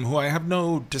Tatum, who I have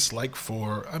no dislike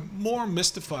for, I'm more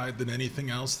mystified than anything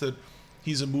else that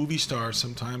he's a movie star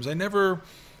sometimes. I never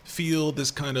feel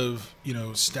this kind of,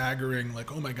 staggering,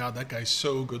 like, oh my God, that guy's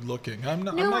so good looking. I'm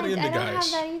not into guys. I don't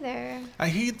have that either.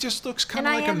 He just looks kind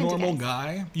of like a normal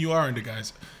guy. You are into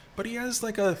guys. But he has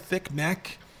like a thick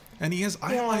neck, and he has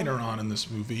eyeliner on in this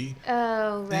movie.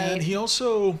 Oh, right. And he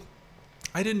also,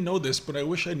 I didn't know this, but I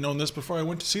wish I'd known this before I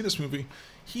went to see this movie.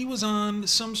 He was on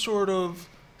some sort of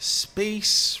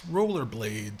space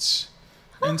rollerblades.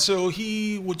 And so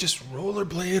he would just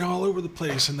rollerblade all over the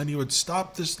place, and then he would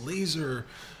stop this laser,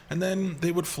 and then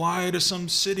they would fly to some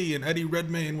city, and Eddie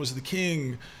Redmayne was the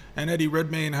king, and Eddie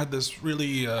Redmayne had this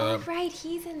really... right,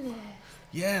 he's in this.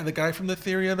 Yeah, the guy from The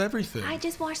Theory of Everything. I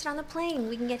just watched it on the plane.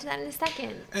 We can get to that in a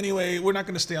second. Anyway, we're not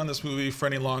going to stay on this movie for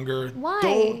any longer. Why?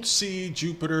 Don't see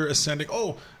Jupiter Ascending.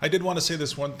 Oh, I did want to say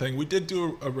this one thing. We did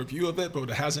do a review of it, but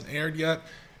it hasn't aired yet,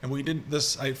 and we didn't...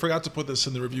 I forgot to put this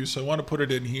in the review, so I want to put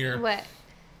it in here. What?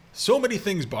 So many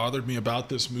things bothered me about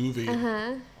this movie.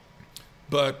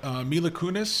 But Mila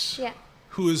Kunis,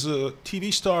 who is a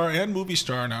TV star and movie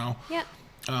star now,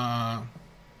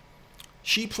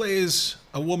 she plays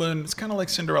a woman, it's kind of like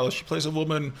Cinderella, she plays a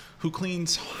woman who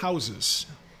cleans houses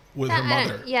with her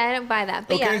mother. I don't buy that,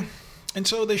 but okay? And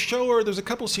so they show her, there's a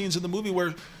couple scenes in the movie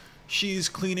where she's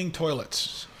cleaning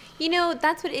toilets.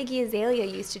 That's what Iggy Azalea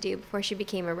used to do before she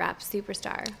became a rap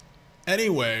superstar.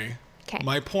 Anyway,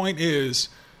 my point is,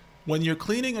 when you're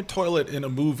cleaning a toilet in a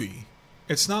movie,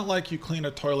 it's not like you clean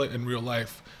a toilet in real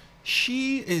life.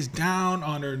 She is down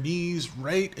on her knees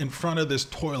right in front of this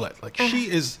toilet. Like, she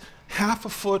is half a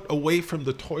foot away from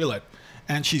the toilet,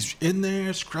 and she's in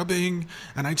there scrubbing.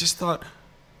 And I just thought,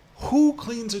 who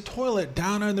cleans a toilet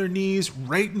down on their knees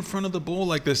right in front of the bowl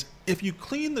like this? If you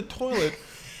clean the toilet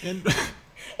in...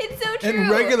 It's so true. In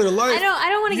regular life, I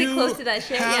don't want to get close to that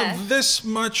shit. You have this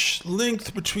much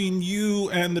length between you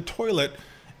and the toilet.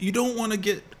 You don't want to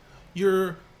get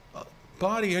your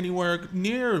body anywhere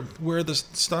near where the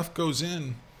stuff goes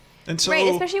in. And so, right,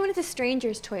 especially when it's a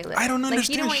stranger's toilet. I don't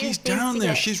understand. Like, She's down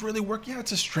there. She's really working. Yeah,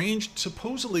 it's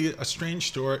supposedly a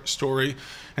strange story.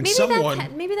 And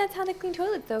maybe that's how they clean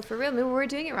toilets, though, for real. Maybe we're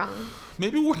doing it wrong.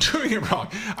 Maybe we're doing it wrong.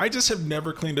 I just have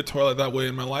never cleaned a toilet that way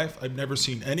in my life. I've never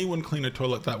seen anyone clean a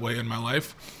toilet that way in my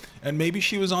life. And maybe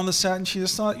she was on the set and she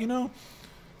just thought,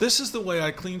 this is the way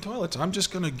I clean toilets. I'm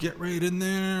just going to get right in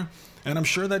there. And I'm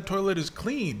sure that toilet is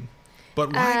clean.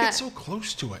 But why get so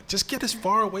close to it? Just get as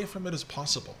far away from it as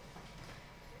possible.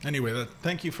 Anyway,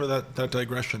 thank you for that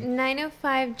digression.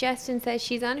 905 Justin says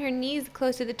she's on her knees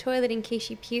close to the toilet in case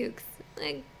she pukes.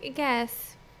 I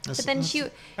guess. That's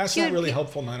not really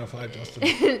helpful, 905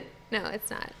 Justin. No, it's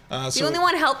not. You only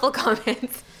want helpful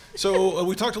comments. So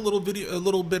we talked a little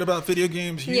bit about video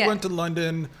games. You went to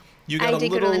London. You got a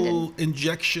little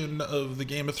injection of the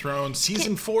Game of Thrones.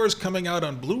 Season 4 is coming out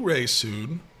on Blu-ray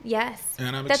soon. Yes.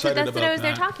 And I'm excited about that. That's what I was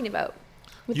there talking about.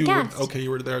 You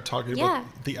were there talking about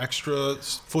the extra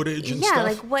footage and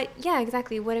stuff?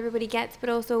 Exactly, what everybody gets, but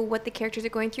also what the characters are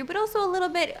going through, but also a little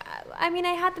bit, I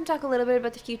have them talk a little bit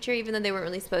about the future, even though they weren't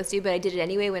really supposed to, but I did it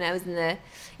anyway when I was in the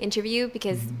interview,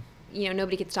 because,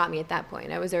 nobody could stop me at that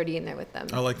point. I was already in there with them.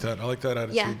 I like that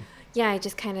attitude. Yeah, I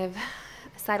just kind of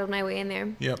sidled my way in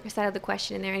there. Yep. I sidled the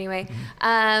question in there anyway.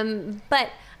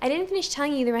 But I didn't finish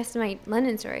telling you the rest of my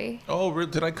London story. Oh,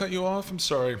 did I cut you off? I'm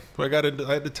sorry. I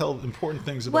had to tell important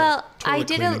things about toilet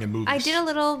cleaning in movies. I did a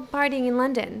little partying in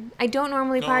London. I don't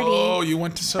normally party. Oh, you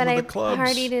went to some of the clubs. But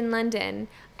I partied in London.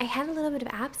 I had a little bit of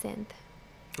absinthe.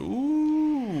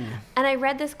 Ooh. And I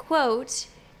read this quote,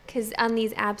 because on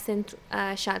these absinthe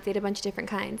shots, they had a bunch of different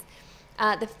kinds.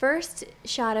 The first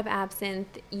shot of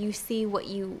absinthe, you see what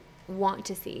you want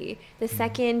to see. The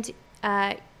second,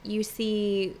 you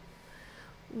see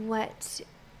what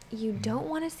you don't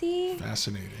want to see.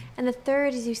 Fascinating. And the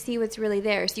third is you see what's really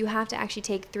there. So you have to actually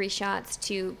take 3 shots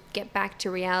to get back to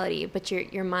reality, but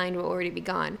your mind will already be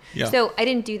gone. Yeah. So I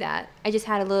didn't do that. I just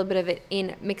had a little bit of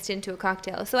it mixed into a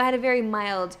cocktail. So I had a very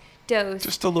mild dose.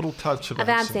 Just a little touch of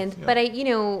absinthe. Yeah. But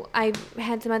I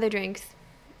had some other drinks,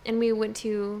 and we went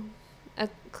to a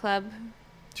club.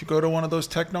 Did you go to one of those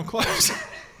techno clubs?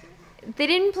 They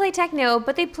didn't play techno,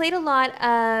 but they played a lot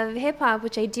of hip hop,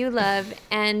 which I do love,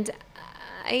 and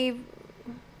I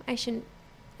shouldn't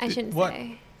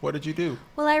say. What did you do?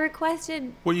 Well, I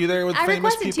requested. Were you there with famous people? I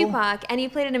requested Tupac, and he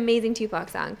played an amazing Tupac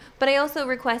song. But I also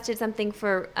requested something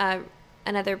for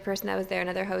another person that was there,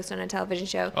 another host on a television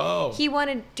show. Oh. He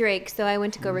wanted Drake, so I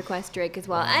went to go request Drake as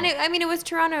well. Wow. And it was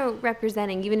Toronto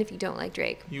representing, even if you don't like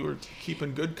Drake. You were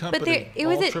keeping good company. But it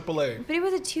all was AAA. But it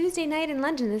was a Tuesday night in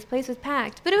London. This place was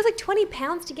packed. But it was like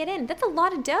 £20 to get in. That's a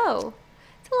lot of dough.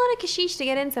 It's a lot of cashish to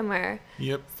get in somewhere.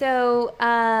 Yep. So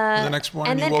the next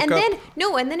morning you woke up.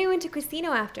 And then we went to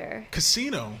casino after.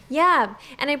 Casino. Yeah,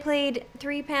 and I played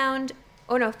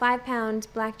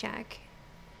 £5 blackjack.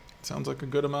 Sounds like a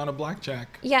good amount of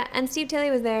blackjack. Yeah, and Steve Tilley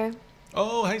was there.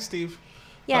 Oh, hi, Steve.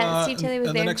 Yeah, Steve Tilley was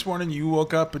and there. the next morning you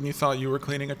woke up and you thought you were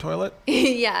cleaning a toilet?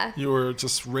 Yeah. You were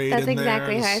just right That's in there.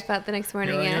 exactly how I felt the next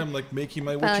morning, Here yeah. I am, like, making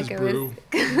my Felt witch's like I brew.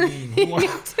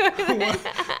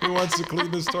 Who wants to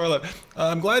clean this toilet?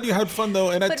 I'm glad you had fun,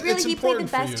 though, and But it's really, he played the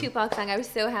important best for you. Tupac song. I was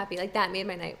so happy. Like, that made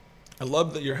my night. I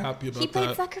love that you're happy about He played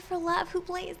that. Sucker for Love. Who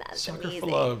plays that? It's Sucker amazing. for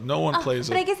Love. No one plays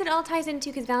But it. I guess it all ties in,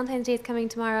 too, because Valentine's Day is coming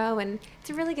tomorrow, and it's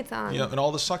a really good song. Yeah, and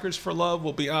all the Suckers for Love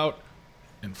will be out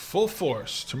in full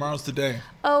force. Tomorrow's the day.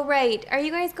 Oh, right. Are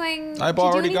you guys going I've to do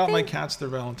already got my anything? cats their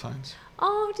Valentines.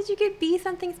 Oh, did you get B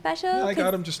something special? Yeah, I 'Cause-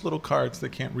 got them just little cards. They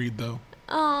can't read, though.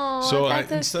 Oh, So that's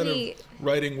so instead sweet. of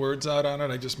writing words out on it,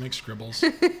 I just make scribbles.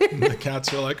 And the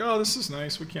cats are like, oh, this is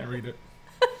nice. We can't read it.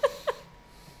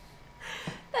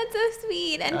 That's so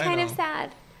sweet and I kind of know.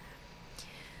 sad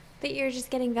that you're just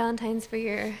getting Valentine's for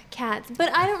your cats.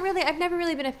 But I've never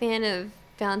really been a fan of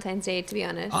Valentine's Day, to be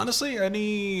honest. Honestly,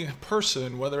 any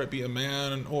person, whether it be a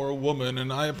man or a woman,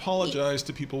 and I apologize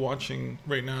to people watching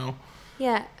right now,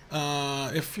 Yeah.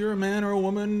 if you're a man or a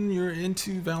woman, you're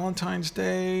into Valentine's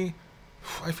Day,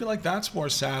 I feel like that's more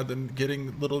sad than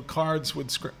getting little cards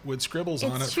with scribbles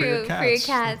on it It's for your true, cats. for your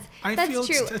cats. I That's feel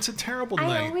true. it's a terrible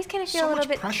night. I always kind of feel so a little much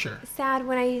bit pressure. sad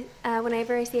when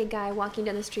whenever I see a guy walking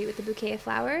down the street with a bouquet of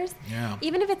flowers. Yeah.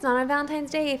 Even if it's not on Valentine's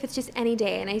Day, if it's just any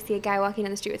day and I see a guy walking down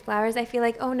the street with flowers, I feel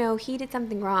like, oh no, he did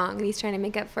something wrong and he's trying to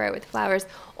make up for it with flowers.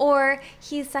 Or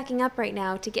he's sucking up right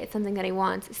now to get something that he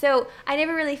wants. So I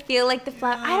never really feel like the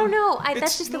flower. I don't know.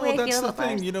 That's just the way I feel about That's the thing.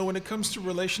 flowers. You know, when it comes to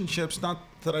relationships, not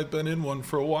that I've been in one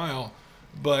for a while,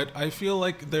 but I feel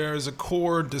like there's a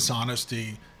core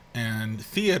dishonesty and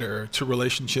theater to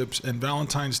relationships, and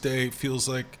Valentine's Day feels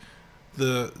like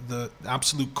the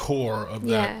absolute core of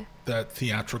Yeah. that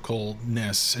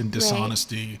theatricalness and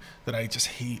dishonesty that I just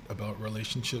hate about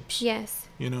relationships. Yes.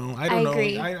 You know, I don't know.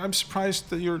 agree. I'm surprised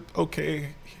that you're okay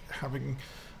having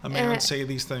a man Uh, say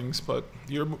these things, but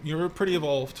you're pretty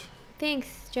evolved.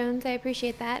 Thanks, Jones. I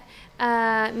appreciate that.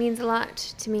 It means a lot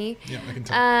to me. Yeah, I can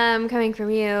tell. Coming from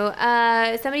you.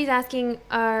 Somebody's asking,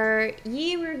 are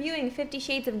ye reviewing 50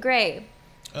 Shades of Grey?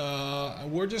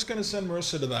 We're just gonna send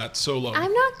Marissa to that solo.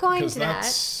 I'm not going because to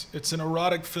that. It's an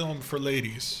erotic film for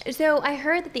ladies. So I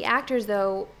heard that the actors,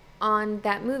 though, on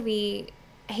that movie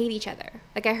hate each other.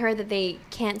 Like, I heard that they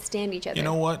can't stand each other. You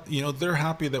know what? You know, they're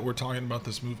happy that we're talking about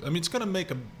this movie. I mean, it's gonna make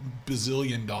 $1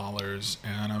 bazillion,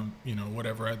 and you know,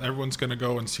 whatever. Everyone's gonna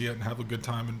go and see it and have a good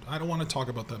time. And I don't want to talk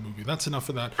about that movie. That's enough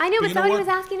of that. I know, but you know somebody what? was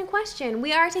asking a question.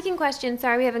 We are taking questions.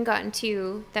 Sorry, we haven't gotten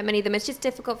to that many of them. It's just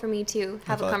difficult for me to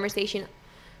have a thought- conversation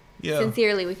Yeah.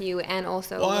 sincerely with you and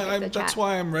also Well, look at the that's chat.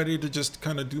 why I'm ready to just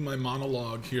kind of do my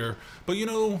monologue here. But you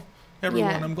know, everyone,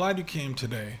 Yeah. I'm glad you came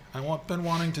today. Been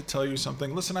wanting to tell you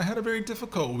something. Listen, I had a very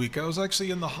difficult week. I was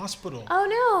actually in the hospital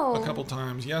Oh, no. a couple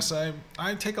times. Yes,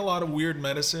 I take a lot of weird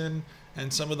medicine,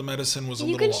 and some of the medicine was a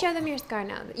You little. can show them your scar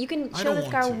now. You can I show don't the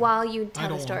want scar to. while you I tell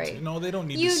don't the story. want to. No, they don't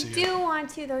need You to see do it. want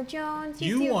to, though, Jones.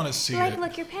 You do. wanna see like, it.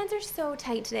 Look, your pants are so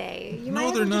tight today. You No, might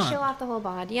as they're well just not. show off the whole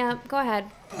bod. Yeah, go ahead.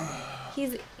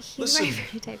 He's Listen. wearing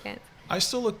very tight pants. I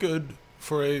still look good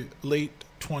for a late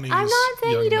 20s. I'm not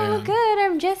saying you young don't man. look good.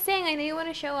 I'm just saying I know you want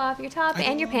to show off your top I and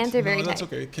don't your want pants to. are very No, that's tight.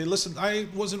 okay. Okay, listen, I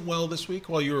wasn't well this week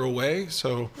while you were away,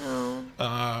 so Oh.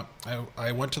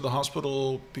 I went to the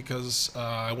hospital because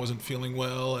I wasn't feeling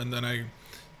well, and then I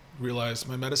realized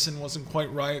my medicine wasn't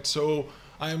quite right, so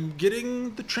I'm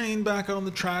getting the train back on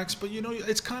the tracks. But you know,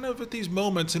 it's kind of at these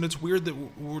moments, and it's weird that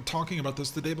we're talking about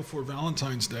this the day before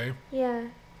Valentine's Day. Yeah.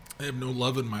 I have no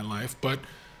love in my life, but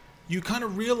you kind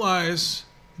of realize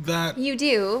that. You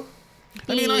do.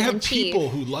 I mean, I Bees have and chief. people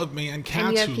who love me and And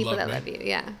cats you have who people love that me, love you,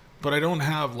 yeah. but I don't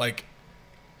have like.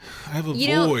 I have a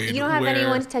You void. don't have where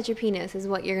anyone to touch your penis is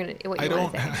what you're gonna what I you don't.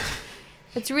 want to say. Have,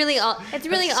 It's really all That's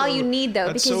all so- you need though,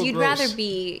 that's because so you'd gross. rather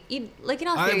be like in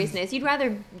all I'm- seriousness, you'd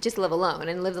rather just live alone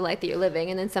and live the life that you're living,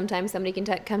 and then sometimes somebody can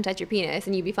come touch your penis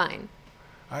and you'd be fine.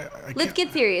 Let's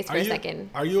get serious for a you, second.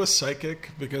 Are you a psychic?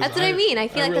 Because that's what I mean. I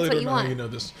feel like really that's what don't you know want. How you know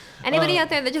this. Anybody out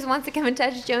there that just wants to come and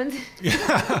touch Jones?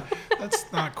 Yeah,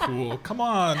 that's not cool. Come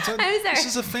on. I'm sorry. This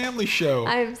is a family show.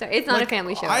 I'm sorry. It's not a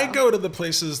family show. I go to the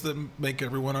places that make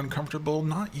everyone uncomfortable,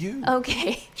 not you.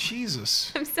 Okay.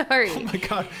 Jesus. I'm sorry. Oh my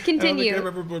God. Continue. I don't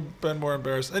think I've ever been more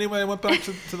embarrassed. Anyway, I went back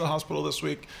to the hospital this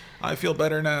week. I feel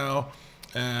better now,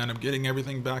 and I'm getting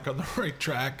everything back on the right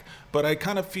track. But I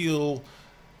kind of feel,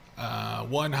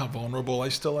 one, how vulnerable I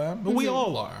still am. But we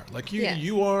all are. Like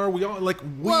you are. We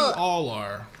all all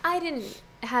are. I didn't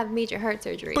have major heart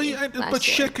surgery. But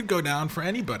shit could go down for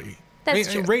anybody.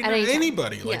 That's true. Right now,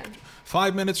 anybody. Yeah. Like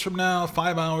 5 minutes from now,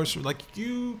 5 hours from, like,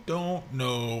 you don't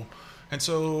know. And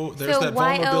so there's that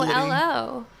vulnerability.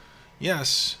 YOLO.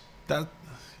 Yes.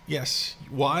 Yes.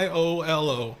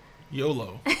 YOLO.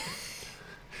 YOLO.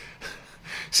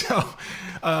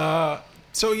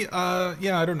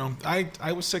 Yeah, I don't know.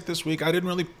 I was sick this week.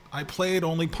 I played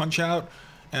only Punch-Out,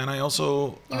 and I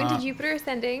also... You went to Jupiter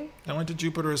Ascending. I went to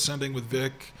Jupiter Ascending with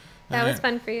Vic. That was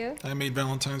fun for you. I made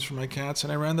Valentines for my cats,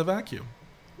 and I ran the vacuum.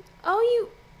 Oh,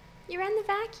 you ran the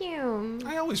vacuum.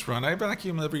 I always run. I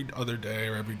vacuum every other day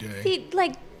or every day. See,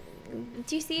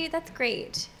 do you see? That's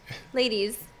great.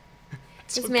 Ladies,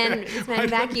 this okay. man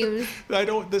vacuums.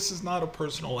 This is not a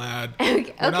personal ad.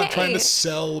 Okay. We're not trying to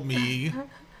sell me.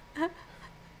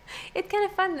 It's kind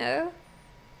of fun, though.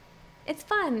 It's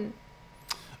fun.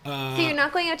 So you're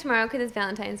not going out tomorrow because it's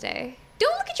Valentine's Day.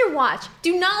 Don't look at your watch.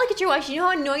 Do not look at your watch. You know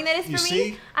how annoying that is for me?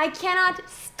 See? I cannot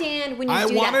stand when you do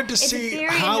that. I wanted to see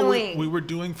how we were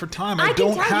doing for time. I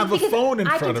don't have a phone in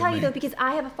front of me. I can tell you, though, because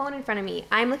I have a phone in front of me.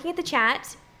 I'm looking at the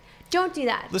chat. Don't do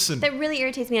that. Listen. That really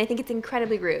irritates me. I think it's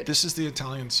incredibly rude. This is the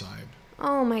Italian side.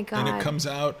 Oh, my God. And it comes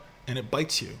out and it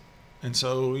bites you. And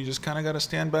so you just kind of got to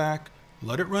stand back.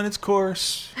 Let it run its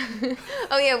course.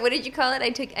 Oh, yeah. What did you call it?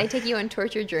 I take you on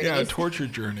torture journeys. Yeah, a torture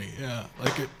journey. Yeah.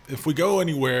 Like if we go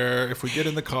anywhere, if we get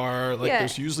in the car,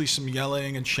 there's usually some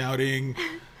yelling and shouting.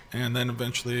 And then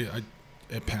eventually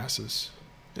it passes.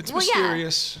 It's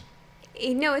mysterious.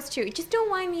 Yeah. No, it's true. Just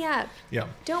don't wind me up. Yeah.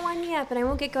 Don't wind me up and I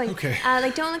won't get going. Okay.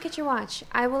 Don't look at your watch.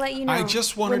 I will let you know. I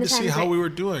just wanted to see how we were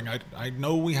doing. I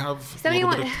know we have Somebody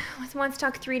wants to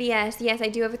talk 3DS. Yes, I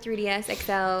do have a 3DS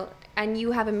XL. And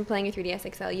you haven't been playing your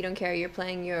 3DS XL. You don't care. You're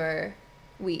playing your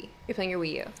Wii. You're playing your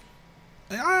Wii U.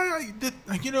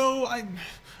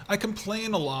 I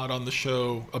complain a lot on the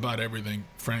show about everything,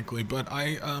 frankly, but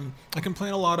I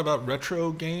complain a lot about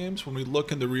retro games when we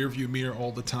look in the rearview mirror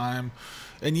all the time.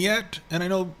 And I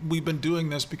know we've been doing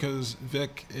this because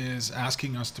Vic is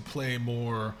asking us to play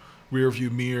more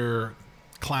rearview mirror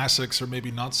classics or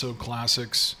maybe not so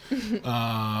classics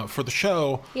for the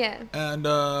show. Yeah. And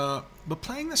but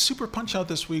playing the Super Punch-Out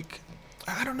this week,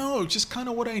 I don't know, just kind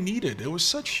of what I needed. It was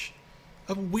such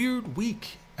a weird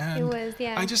week. And it was,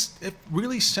 yeah. it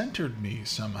really centered me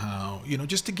somehow,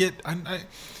 just to get,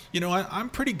 I'm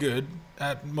pretty good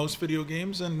at most video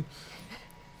games, and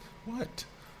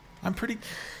I'm good.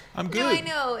 No, I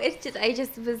know. It's just, I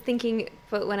just was thinking,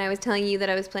 but when I was telling you that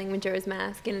I was playing Majora's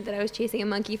Mask and that I was chasing a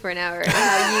monkey for an hour, and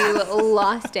how you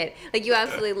lost it. Like, you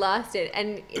absolutely lost it.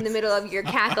 And in the middle of your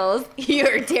cackles,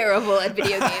 you're terrible at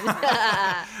video games.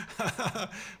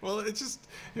 Well,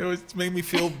 it's made me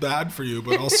feel bad for you,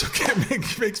 but also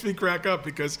makes me crack up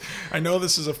because I know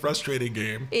this is a frustrating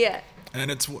game. Yeah. And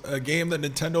it's a game that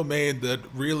Nintendo made that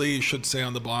really should say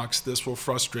on the box, this will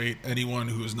frustrate anyone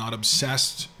who is not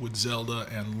obsessed with Zelda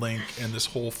and Link and this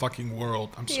whole fucking world.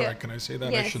 I'm sorry, can I say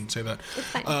that? Yes. I shouldn't say that. It's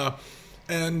fine.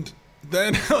 And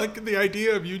then, the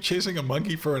idea of you chasing a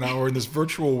monkey for an hour in this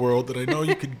virtual world that I know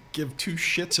you could give two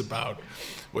shits about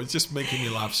was just making me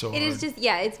laugh so hard. It is just,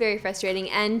 it's very frustrating.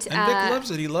 And Vic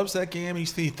loves it. He loves that game. He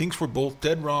thinks we're both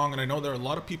dead wrong. And I know there are a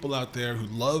lot of people out there who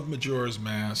love Majora's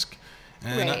Mask.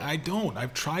 And right. I don't.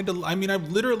 I've tried to. I've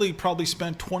literally probably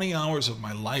spent 20 hours of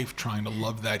my life trying to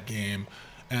love that game,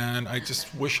 and I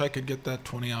just wish I could get that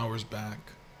 20 hours back.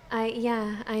 I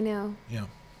know. Yeah.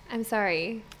 I'm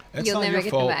sorry. It's You'll not never your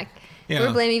get fault. them back. Yeah.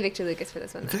 We're blaming Victor Lucas for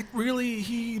this one, though. Vic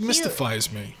he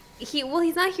mystifies me.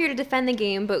 He's not here to defend the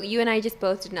game, but you and I just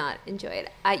both did not enjoy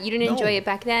it. You didn't enjoy it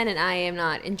back then, and I am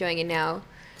not enjoying it now.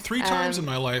 3 times in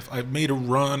my life, I've made a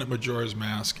run at Majora's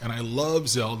Mask, and I love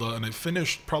Zelda, and I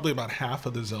finished probably about half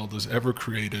of the Zeldas ever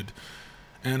created,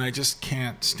 and I just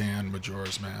can't stand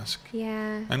Majora's Mask.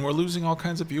 Yeah. And we're losing all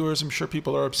kinds of viewers. I'm sure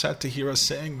people are upset to hear us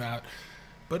saying that,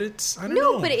 but I don't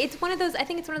know. No, but it's one of those, I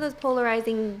think it's one of those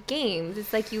polarizing games.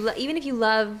 It's like even if you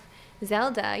love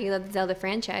Zelda, you love the Zelda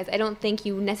franchise, I don't think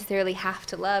you necessarily have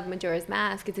to love Majora's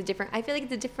Mask. I feel like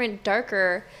it's a different,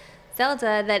 darker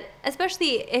Zelda that,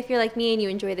 especially if you're like me and you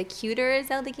enjoy the cuter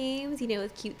Zelda games,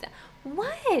 with cute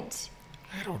What?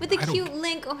 With the cute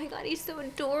Link. Oh my god, he's so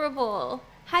adorable.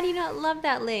 How do you not love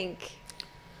that Link?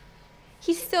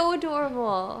 He's so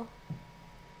adorable.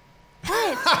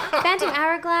 What? Phantom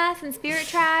Hourglass and Spirit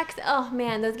Tracks. Oh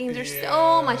man, those games are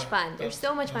so much fun. They're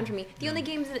so much fun for me. The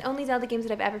only Zelda games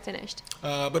that I've ever finished.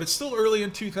 But it's still early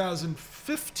in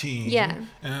 2015. Yeah.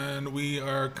 And we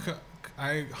are.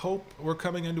 I hope we're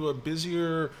coming into a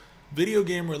busier video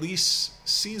game release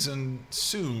season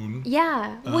soon.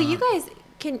 Yeah. Well, you guys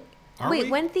can. Wait,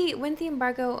 we? when's the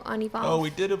embargo on Evolve? Oh, we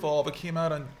did Evolve. It came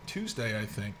out on Tuesday, I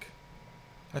think.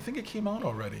 I think it came out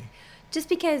already. Just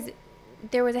because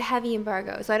there was a heavy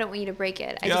embargo, so I don't want you to break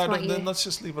it. Then let's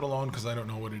just leave it alone because I don't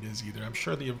know what it is either. I'm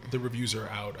sure the reviews are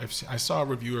out. I saw a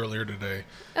review earlier today.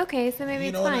 Okay, so maybe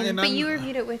it's fine. But you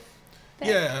reviewed it with.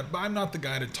 Yeah, but I'm not the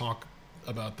guy to talk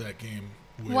about that game.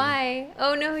 Why?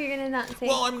 Oh no, you're gonna not say.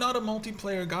 Well, I'm not a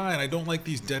multiplayer guy, and I don't like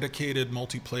these dedicated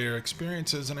multiplayer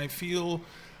experiences, and I feel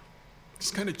it's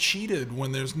kind of cheated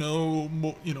when there's no,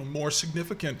 more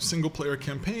significant single-player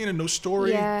campaign and no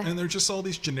story, and they're just all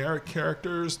these generic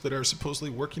characters that are supposedly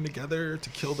working together to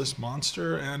kill this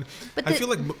monster, and I feel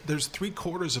like there's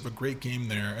 3/4 of a great game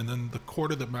there, and then the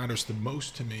quarter that matters the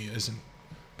most to me isn't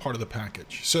part of the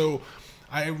package. So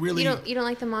I really you don't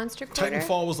like the monster quarter?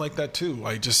 Titanfall was like that too.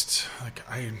 I just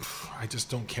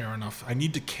don't care enough. I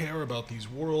need to care about these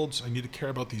worlds. I need to care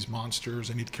about these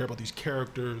monsters. I need to care about these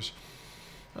characters.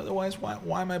 Otherwise,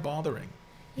 why am I bothering?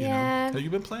 You know? Have you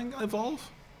been playing Evolve?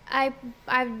 I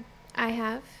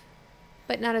have,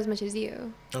 but not as much as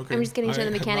you. Okay. I'm just getting to know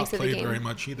the mechanics of the game. I have not played very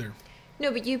much either.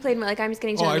 No, but you played more. Like I'm just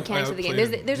getting to know the mechanics of the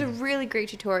game. There's a really great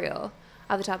tutorial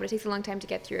off the top, but it takes a long time to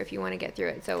get through if you want to get through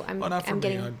it. So I'm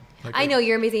getting. I know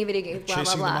you're amazing at video games. Blah blah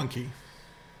blah. Chasing the monkey.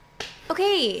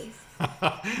 Okay.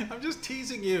 I'm just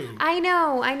teasing you. I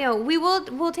know.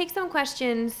 We'll take some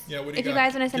questions. Yeah, what do you if you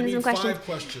guys want to send in some questions. 5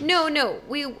 questions. No.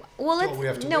 We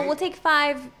have to wait? We'll take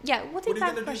 5. Yeah, we'll take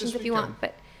 5 questions if you want.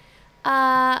 But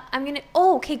I'm gonna.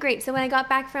 Oh, okay, great. So when I got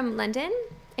back from London,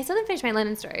 I still didn't finish my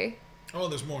London story. Oh,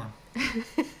 there's more.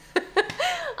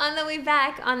 On the way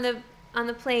back on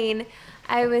the plane,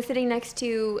 I was sitting next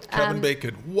to Kevin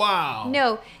Bacon. Wow.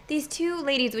 No, these 2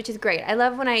 ladies, which is great. I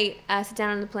love when I sit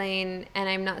down on the plane and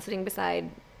I'm not sitting beside,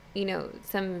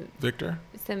 some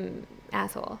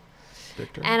asshole.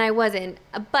 Victor. And I wasn't.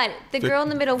 But the girl in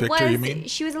the middle Victor, you mean?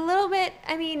 She was a little bit.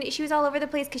 She was all over the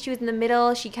place because she was in the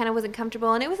middle. She kind of wasn't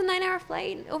comfortable, and it was a 9-hour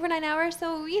flight, over 9 hours.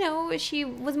 So she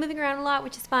was moving around a lot,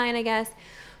 which is fine, I guess.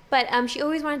 But she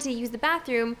always wanted to use the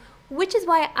bathroom. Which is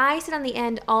why I sit on the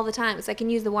end all the time, so I can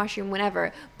use the washroom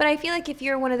whenever. But I feel like if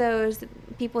you're one of those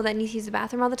people that needs to use the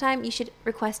bathroom all the time, you should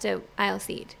request an aisle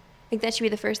seat. I think that should be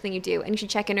the first thing you do. And you should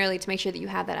check in early to make sure that you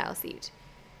have that aisle seat.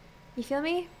 You feel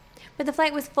me? But the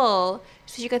flight was full,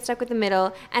 so she got stuck with the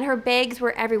middle, and her bags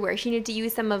were everywhere. She needed to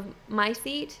use some of my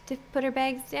seat to put her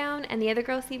bags down, and the other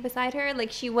girl's seat beside her.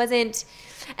 Like, she wasn't...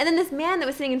 And then this man that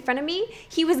was sitting in front of me,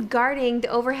 he was guarding the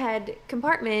overhead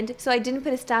compartment, so I didn't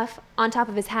put his stuff on top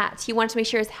of his hat. He wanted to make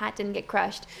sure his hat didn't get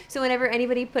crushed. So whenever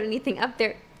anybody put anything up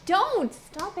there... Don't!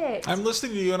 Stop it! I'm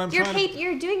listening to you, and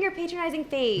You're doing your patronizing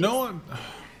face. No, I'm...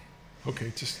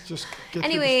 Okay, just get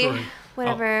anyway, through the story.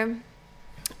 Whatever.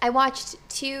 I watched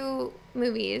 2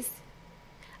 movies.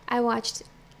 I watched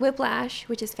Whiplash,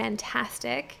 which is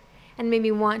fantastic, and made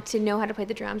me want to know how to play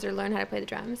the drums or learn how to play the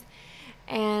drums.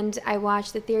 And I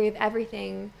watched The Theory of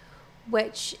Everything,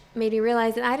 which made me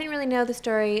realize that I didn't really know the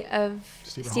story of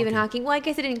Stephen Hawking. Well, I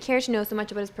guess I didn't care to know so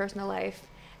much about his personal life.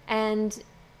 And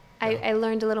I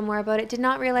learned a little more about it. Did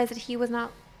not realize that he was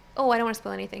not... Oh, I don't want to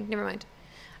spoil anything. Never mind.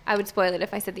 I would spoil it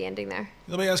if I said the ending there.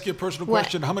 Let me ask you a personal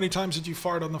question. How many times did you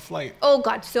fart on the flight? Oh,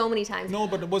 God, so many times. No,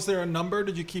 but was there a number?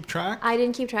 Did you keep track? I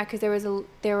didn't keep track because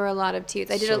there were a lot of toots.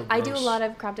 I do a lot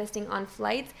of crop dusting on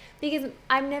flights because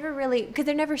I'm never really... Because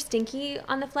they're never stinky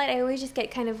on the flight. I always just get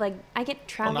kind of like... I get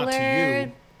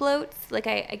traveler bloats. Like,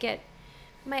 I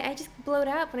just bloat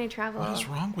up when I travel. What is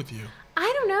wrong with you?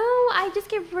 I don't know. I just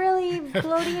get really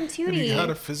bloaty and tooty. Have you had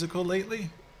a physical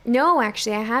lately? No,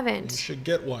 actually, I haven't. You should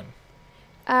get one.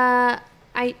 I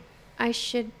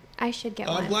should get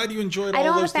one. I'm glad you enjoyed all those things. I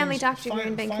don't have a family doctor here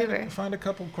in Vancouver. Find a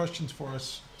couple of questions for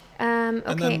us. Okay,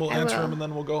 and then we'll answer them, and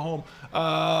then we'll go home.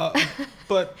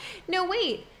 But no,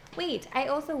 wait. I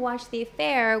also watched The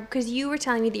Affair because you were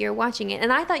telling me that you're watching it,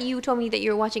 and I thought you told me that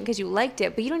you were watching it because you liked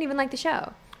it, but you don't even like the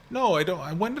show. No, I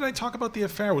don't. When did I talk about The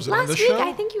Affair? Was it last on the week? show?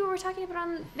 I think you were talking about it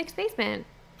on Nick's Basement.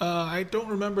 I don't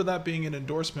remember that being an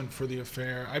endorsement for The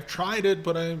Affair. I've tried it,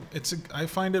 but I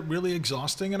find it really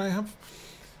exhausting, and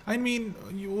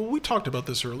we talked about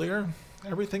this earlier.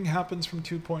 Everything happens from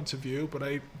 2 points of view, but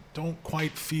I don't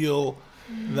quite feel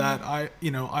that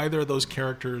either of those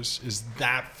characters is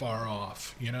that far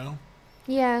off.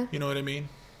 Yeah. You know what I mean?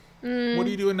 What are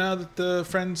you doing now that the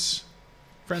Friends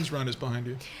run is behind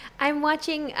you? I'm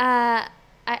watching. I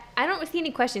don't see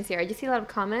any questions here. I just see a lot of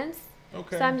comments.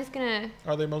 Okay. So I'm just gonna.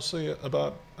 Are they mostly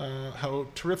about how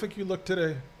terrific you look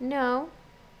today? No.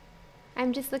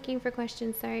 I'm just looking for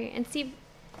questions. Sorry. And Steve,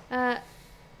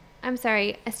 I'm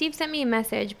sorry. Steve sent me a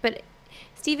message, but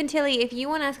Steve and Tilly, if you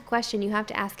want to ask a question, you have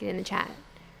to ask it in the chat,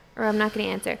 or I'm not going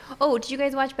to answer. Oh, did you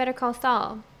guys watch Better Call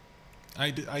Saul? I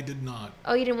did not.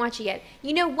 Oh, you didn't watch it yet.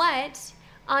 You know what?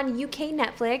 On UK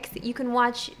Netflix, you can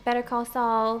watch Better Call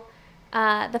Saul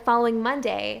the following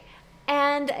Monday.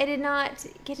 And I did not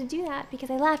get to do that because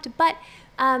I left. But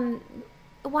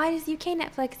why does UK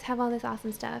Netflix have all this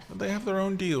awesome stuff? They have their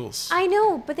own deals. I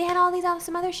know, but they had all these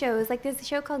awesome other shows. Like there's a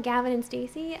show called Gavin and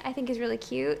Stacey, I think is really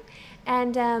cute.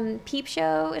 And Peep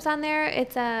Show is on there.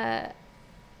 It's that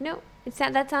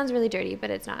sounds really dirty, but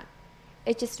it's not.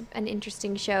 It's just an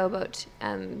interesting show about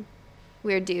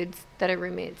weird dudes that are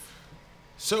roommates.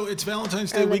 So it's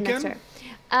Valentine's Day weekend?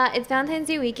 It's Valentine's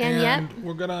Day weekend, and yep.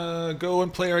 We're going to go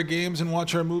and play our games and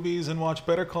watch our movies and watch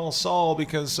Better Call Saul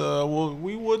because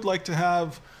we would like to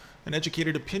have an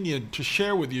educated opinion to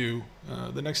share with you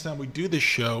the next time we do this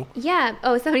show. Yeah.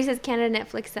 Oh, somebody says Canada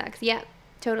Netflix sucks. Yep,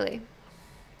 totally.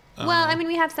 Well, I mean,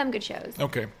 we have some good shows.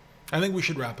 Okay. I think we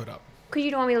should wrap it up. Because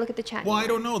you don't want me to look at the chat Well, anymore. I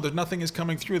don't know. There's nothing is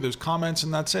coming through. There's comments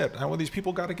and that's it. These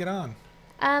people got to get on.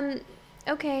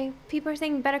 Okay. People are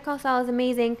saying Better Call Saul is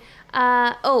amazing.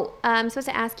 I'm supposed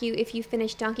to ask you if you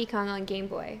finished Donkey Kong on Game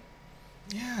Boy.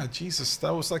 Yeah, Jesus.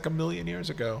 That was like a million years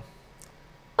ago.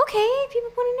 Okay.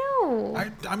 People want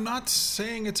to know. I'm not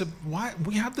saying why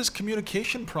we have this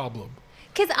communication problem.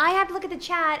 Because I have to look at the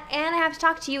chat and I have to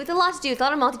talk to you. It's a lot to do. It's a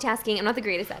lot of multitasking. I'm not the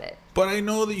greatest at it. But I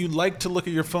know that you like to look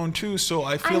at your phone too, so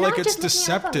I feel like it's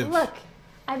deceptive. Look,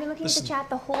 I've been looking at the chat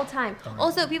the whole time. Right.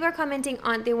 Also, people are commenting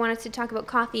on they want us to talk about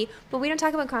coffee, but we don't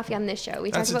talk about coffee on this show.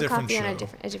 We That's talk a about different coffee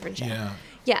show. on a different show. Yeah.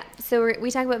 Yeah. So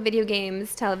we talk about video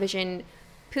games, television,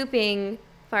 pooping,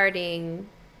 farting.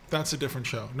 That's a different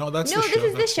show. No, that's No, the show. this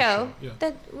is this show. Yeah.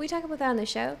 That we talk about that on the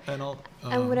show. And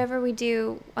And whatever we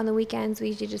do on the weekends, we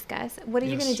usually discuss. What are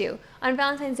you Yes. going to do on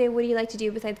Valentine's Day? What do you like to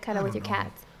do besides cuddle with your don't know.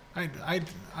 cats?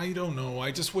 I don't know.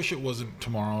 I just wish it wasn't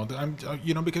tomorrow.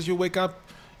 Because you wake up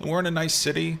and we're in a nice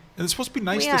city and it's supposed to be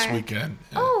nice We this are. weekend.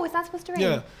 Oh, it's not supposed to rain.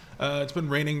 Yeah. It's been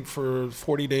raining for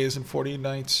 40 days and 40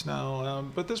 nights now.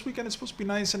 But this weekend it's supposed to be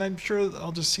nice, and I'm sure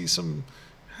I'll just see some.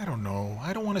 I don't know.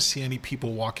 I don't want to see any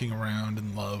people walking around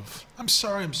in love. I'm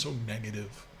sorry. I'm so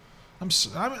negative.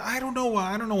 I don't know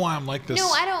why. I don't know why I'm like this. No,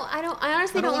 I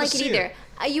honestly don't wanna like it see either.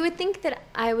 You would think that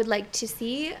I would like to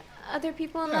see other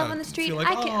people in Yeah, love on the street. feel like,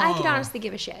 I could "Oh." honestly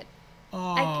give a shit.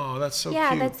 Oh, that's so yeah,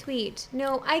 cute. that's sweet.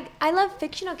 No, I love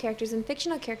fictional characters, and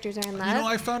fictional characters are in love.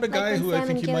 I found a Like guy when who I Sam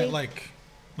think and you might Gilly- like.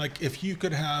 Like, if you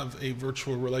could have a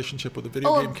virtual relationship with a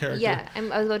video game character. yeah, I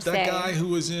was about to That say. guy who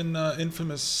was in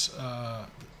Infamous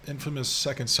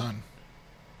Second Son.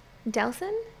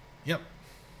 Delson? Yep.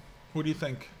 What do you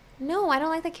think? No, I don't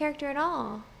like that character at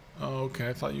all. Oh, okay.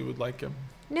 I thought you would like him.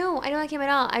 No, I don't like him at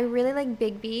all. I really like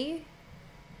Bigby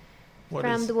What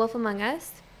from is- The Wolf Among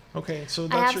Us. Okay, so I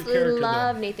that's your absolutely character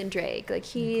love then. Nathan Drake. Like,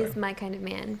 he's Okay. my kind of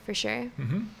man, for sure.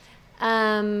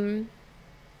 Mm-hmm.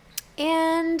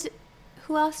 And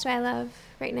who else do I love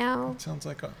right now? Sounds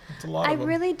like it's a lot I of them.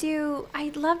 really do.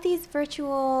 I love these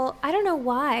virtual. I don't know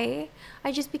why.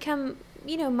 I just become,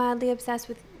 mildly obsessed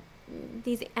with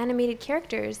these animated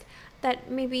characters that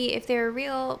maybe if they were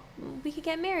real, we could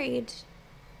get married.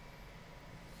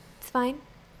 It's fine.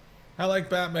 I like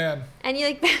Batman. And you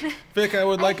like Batman. Vic,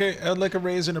 I'd like a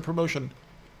raise and a promotion.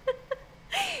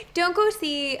 Don't go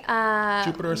see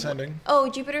Jupiter Ascending. Oh,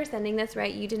 Jupiter Ascending. That's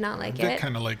right. You did not like Vic it.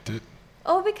 kind of liked it.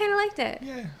 Oh, Vic kind of liked it.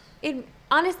 Yeah. It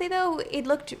honestly though, it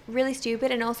looked really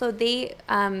stupid, and also they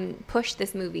pushed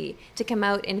this movie to come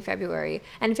out in February.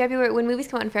 And February, when movies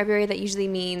come out in February, that usually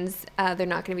means they're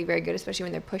not going to be very good, especially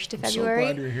when they're pushed to I'm February.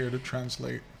 so glad you're here to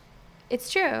translate. It's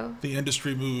true. The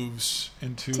industry moves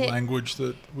into To- language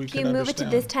that we If can you move understand.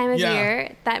 it to this time of Yeah.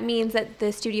 year, that means that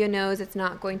the studio knows it's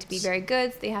not going to be very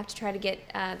good, so they have to try to get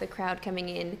the crowd coming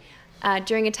in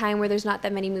during a time where there's not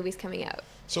that many movies coming out.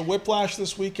 So Whiplash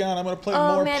this weekend. I'm going to play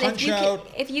Oh more man, Punch Out.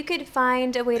 if you could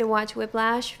find a way to watch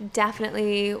Whiplash,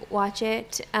 definitely watch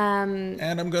it. And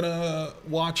I'm going to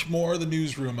watch more of The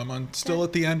Newsroom. I'm still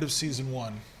at the end of season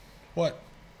 1. What?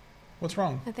 What's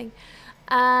wrong? Nothing.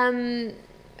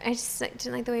 I just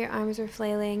didn't like the way your arms were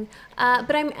flailing.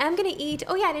 But I'm going to eat.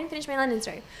 Oh yeah, I didn't finish my London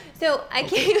story. So I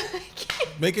came.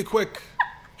 Make it quick.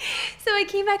 So I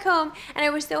came back home and I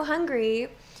was so hungry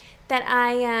that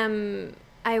I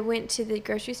I went to the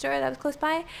grocery store that was close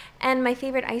by, and my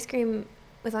favorite ice cream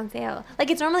was on sale. Like,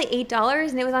 it's normally $8,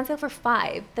 and it was on sale for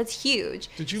 $5. That's huge.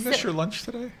 Did you miss your lunch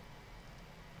today?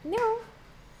 No.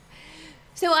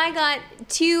 So I got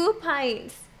 2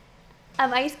 pints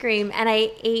of ice cream, and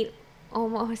I ate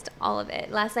almost all of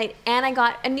it last night. And I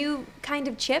got a new kind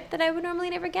of chip that I would normally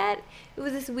never get. It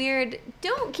was this weird...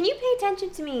 Can you pay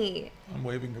attention to me? I'm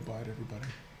waving goodbye to everybody.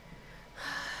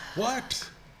 What?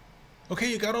 Okay,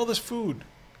 you got all this food.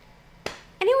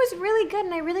 And it was really good,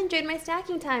 and I really enjoyed my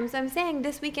snacking time. So I'm saying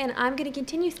this weekend I'm going to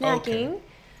continue snacking.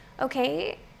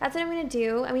 Okay? That's what I'm going to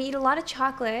do. I'm going to eat a lot of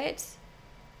chocolate.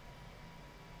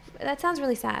 That sounds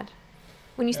really sad.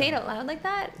 When you say it out loud like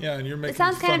that? Yeah, and you're making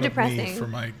sounds fun kind of me depressing. for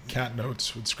my cat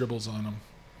notes with scribbles on them.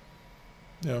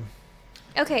 Yeah.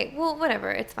 Okay, well,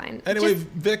 whatever. It's fine. Anyway,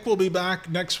 Vic will be back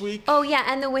next week. Oh, yeah,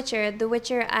 and The Witcher. The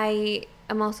Witcher I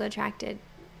am also attracted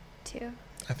to.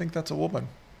 I think that's a woman.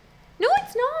 No,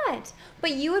 it's not.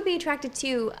 But you would be attracted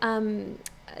to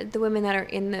the women that are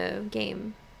in the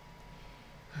game.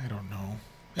 I don't know.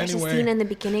 There's a scene in the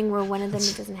beginning where one of them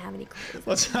doesn't have any clothes.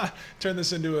 Let's turn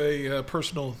this into a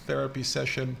personal therapy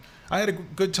session. I had a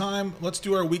good time. Let's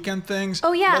do our weekend things.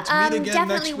 Oh, yeah. Let's meet again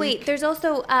definitely next wait. week. There's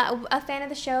also a fan of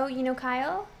the show, you know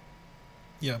Kyle?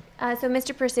 Yeah. So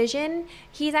Mr. Precision,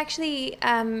 he's actually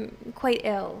quite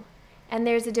ill. And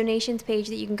there's a donations page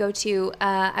that you can go to.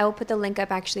 I will put the link up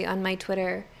actually on my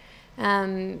Twitter.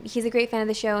 He's a great fan of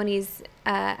the show, and he's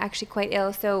actually quite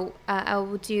ill. So I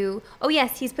will do... Oh,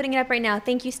 yes, he's putting it up right now.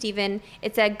 Thank you, Stephen.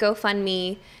 It's at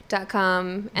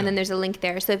GoFundMe.com, and then there's a link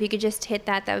there. So if you could just hit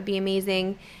that, that would be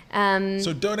amazing.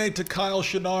 So donate to Kyle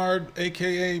Chenard,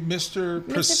 a.k.a. Mr.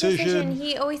 Precision.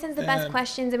 He always sends the best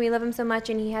questions, and we love him so much,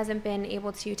 and he hasn't been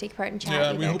able to take part in chat Yeah,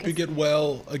 either, we hope you get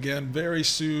well again very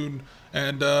soon.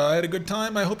 And I had a good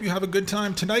time. I hope you have a good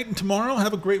time tonight and tomorrow.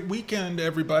 Have a great weekend,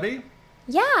 everybody.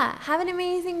 Yeah, have an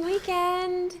amazing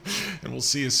weekend. And we'll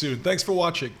see you soon. Thanks for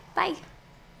watching. Bye.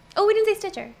 Oh, we didn't say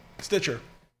Stitcher. Stitcher.